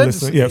 He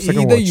said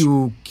either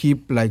you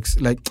keep like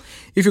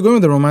if you're going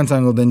with the romance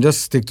angle, then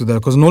just stick to that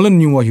because Nolan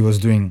knew what he was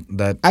doing.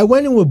 That I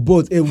went in with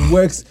both. It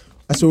works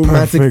as a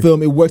romantic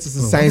film. It works as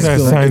a science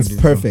film. It's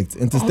perfect.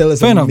 Interstellar is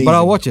fair amazing. enough, but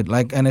I'll watch it.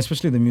 Like, and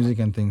especially the music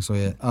and things. So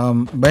yeah.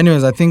 But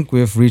anyways, I think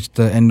we've reached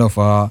the end of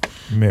our.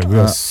 Man, we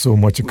have so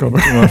much to cover.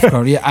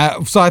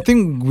 So I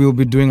think we'll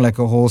be doing like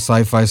a whole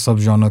sci-fi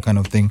subgenre kind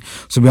of thing.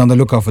 So be on the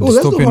lookout for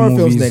dystopian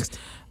movies. Next.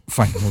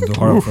 Fine, we'll do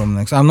horror film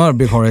next. I'm not a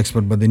big horror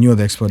expert, but then you're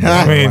the expert.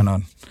 Why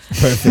not?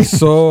 Perfect.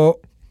 So.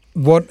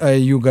 What are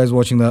you guys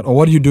watching that, or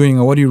what are you doing,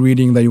 or what are you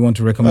reading that you want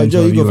to recommend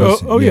to our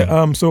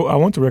viewers? So I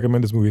want to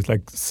recommend this movie. It's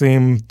like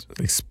same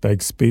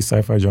like space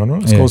sci-fi genre.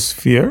 It's called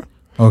Sphere.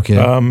 Okay.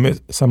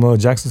 Samuel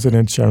Jackson's in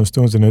it, Sharon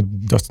Stone's in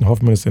it, Dustin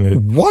Hoffman's in it.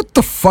 What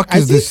the fuck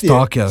is this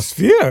Starcast?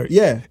 Sphere.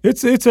 Yeah.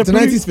 It's a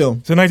 90s film.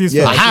 It's a 90s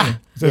film.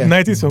 It's a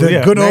 90s film.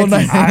 The good old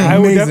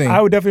 90s.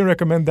 I would definitely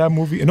recommend that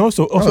movie. And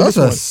also that's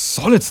a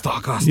solid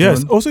Starcast.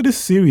 Yes. Also this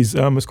series.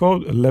 It's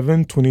called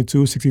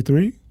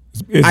 11/22/63.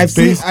 I've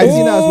seen that as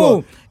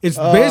well. It's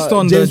based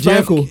on James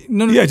the Franco.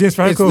 James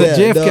Franco. It's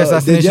the JFK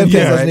assassination.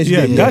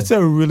 Yeah, that's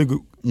a really good.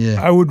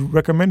 Yeah. I would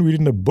recommend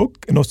reading the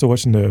book and also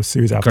watching the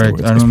series afterwards.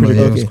 Correct. I remember.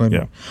 It's pretty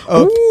good.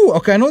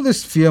 Okay. I know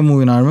this Fear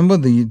movie now. I remember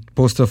the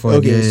poster for it.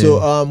 Okay, so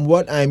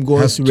what I'm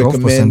going to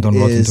recommend on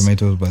Rotten is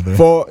Tomatoes, by the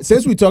way.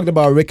 Since we talked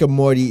about Rick and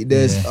Morty,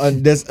 there's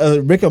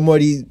a Rick and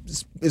Morty.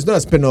 It's not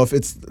a spin-off.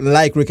 It's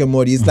like Rick and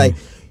Morty. It's like.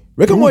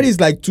 Rick and Morty is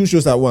like two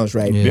shows at once,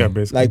 right? Yeah,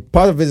 basically. Like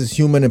part of it is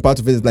human and part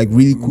of it is like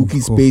really kooky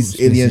space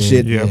alien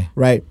shit,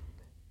 right?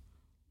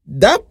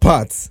 That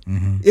part,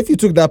 if you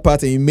took that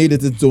part and you made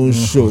it its own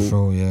show,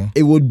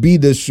 it would be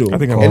the show.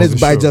 And it's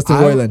by Justin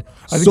Roiland.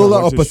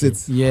 Solar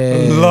Opposites.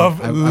 Love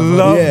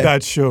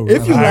that show.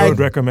 If you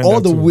like all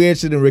the weird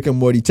shit in Rick and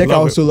Morty, check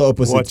out Solar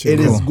Opposites.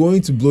 It is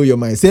going to blow your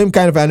mind. Same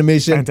kind of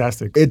animation.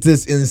 Fantastic. It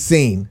is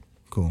insane.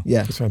 Cool.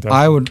 Yeah. It's fantastic.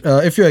 I would,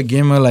 if you're a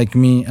gamer like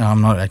me, I'm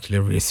not actually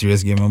a really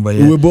serious gamer, but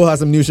yeah. We both have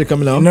some new shit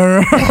coming out.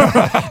 No.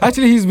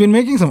 Actually, he's been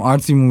making some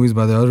artsy movies,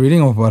 by the way. I was reading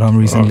about him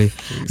recently.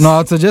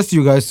 I'd suggest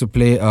you guys to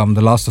play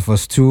The Last of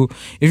Us 2.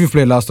 If you've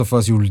played Last of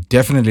Us, you'll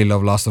definitely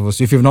love Last of Us.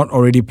 If you've not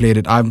already played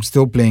it, I'm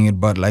still playing it,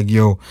 but like,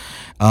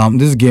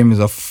 this game is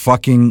a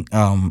fucking,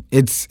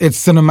 it's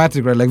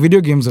cinematic, right? Like,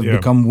 video games have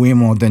become way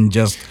more than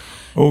just...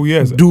 Oh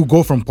yes, do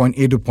go from point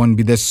A to point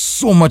B. There's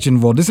so much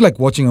involved. This is like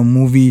watching a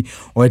movie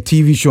or a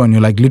TV show, and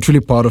you're like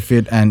literally part of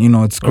it, and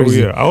it's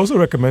crazy. Oh yeah, I also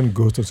recommend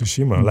Ghost of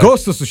Tsushima.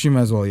 Ghost of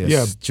Tsushima as well. Yes,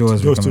 yeah, Joe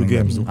is those two recommending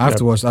games. that. I have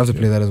to watch. I have to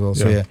play that as well.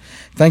 So yeah,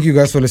 thank you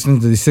guys for listening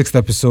to the 6th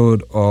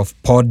episode of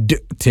Pod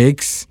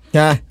Takes.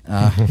 Yeah.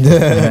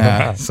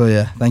 So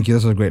yeah, thank you.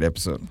 This was a great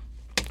episode.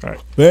 All right,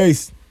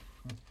 peace.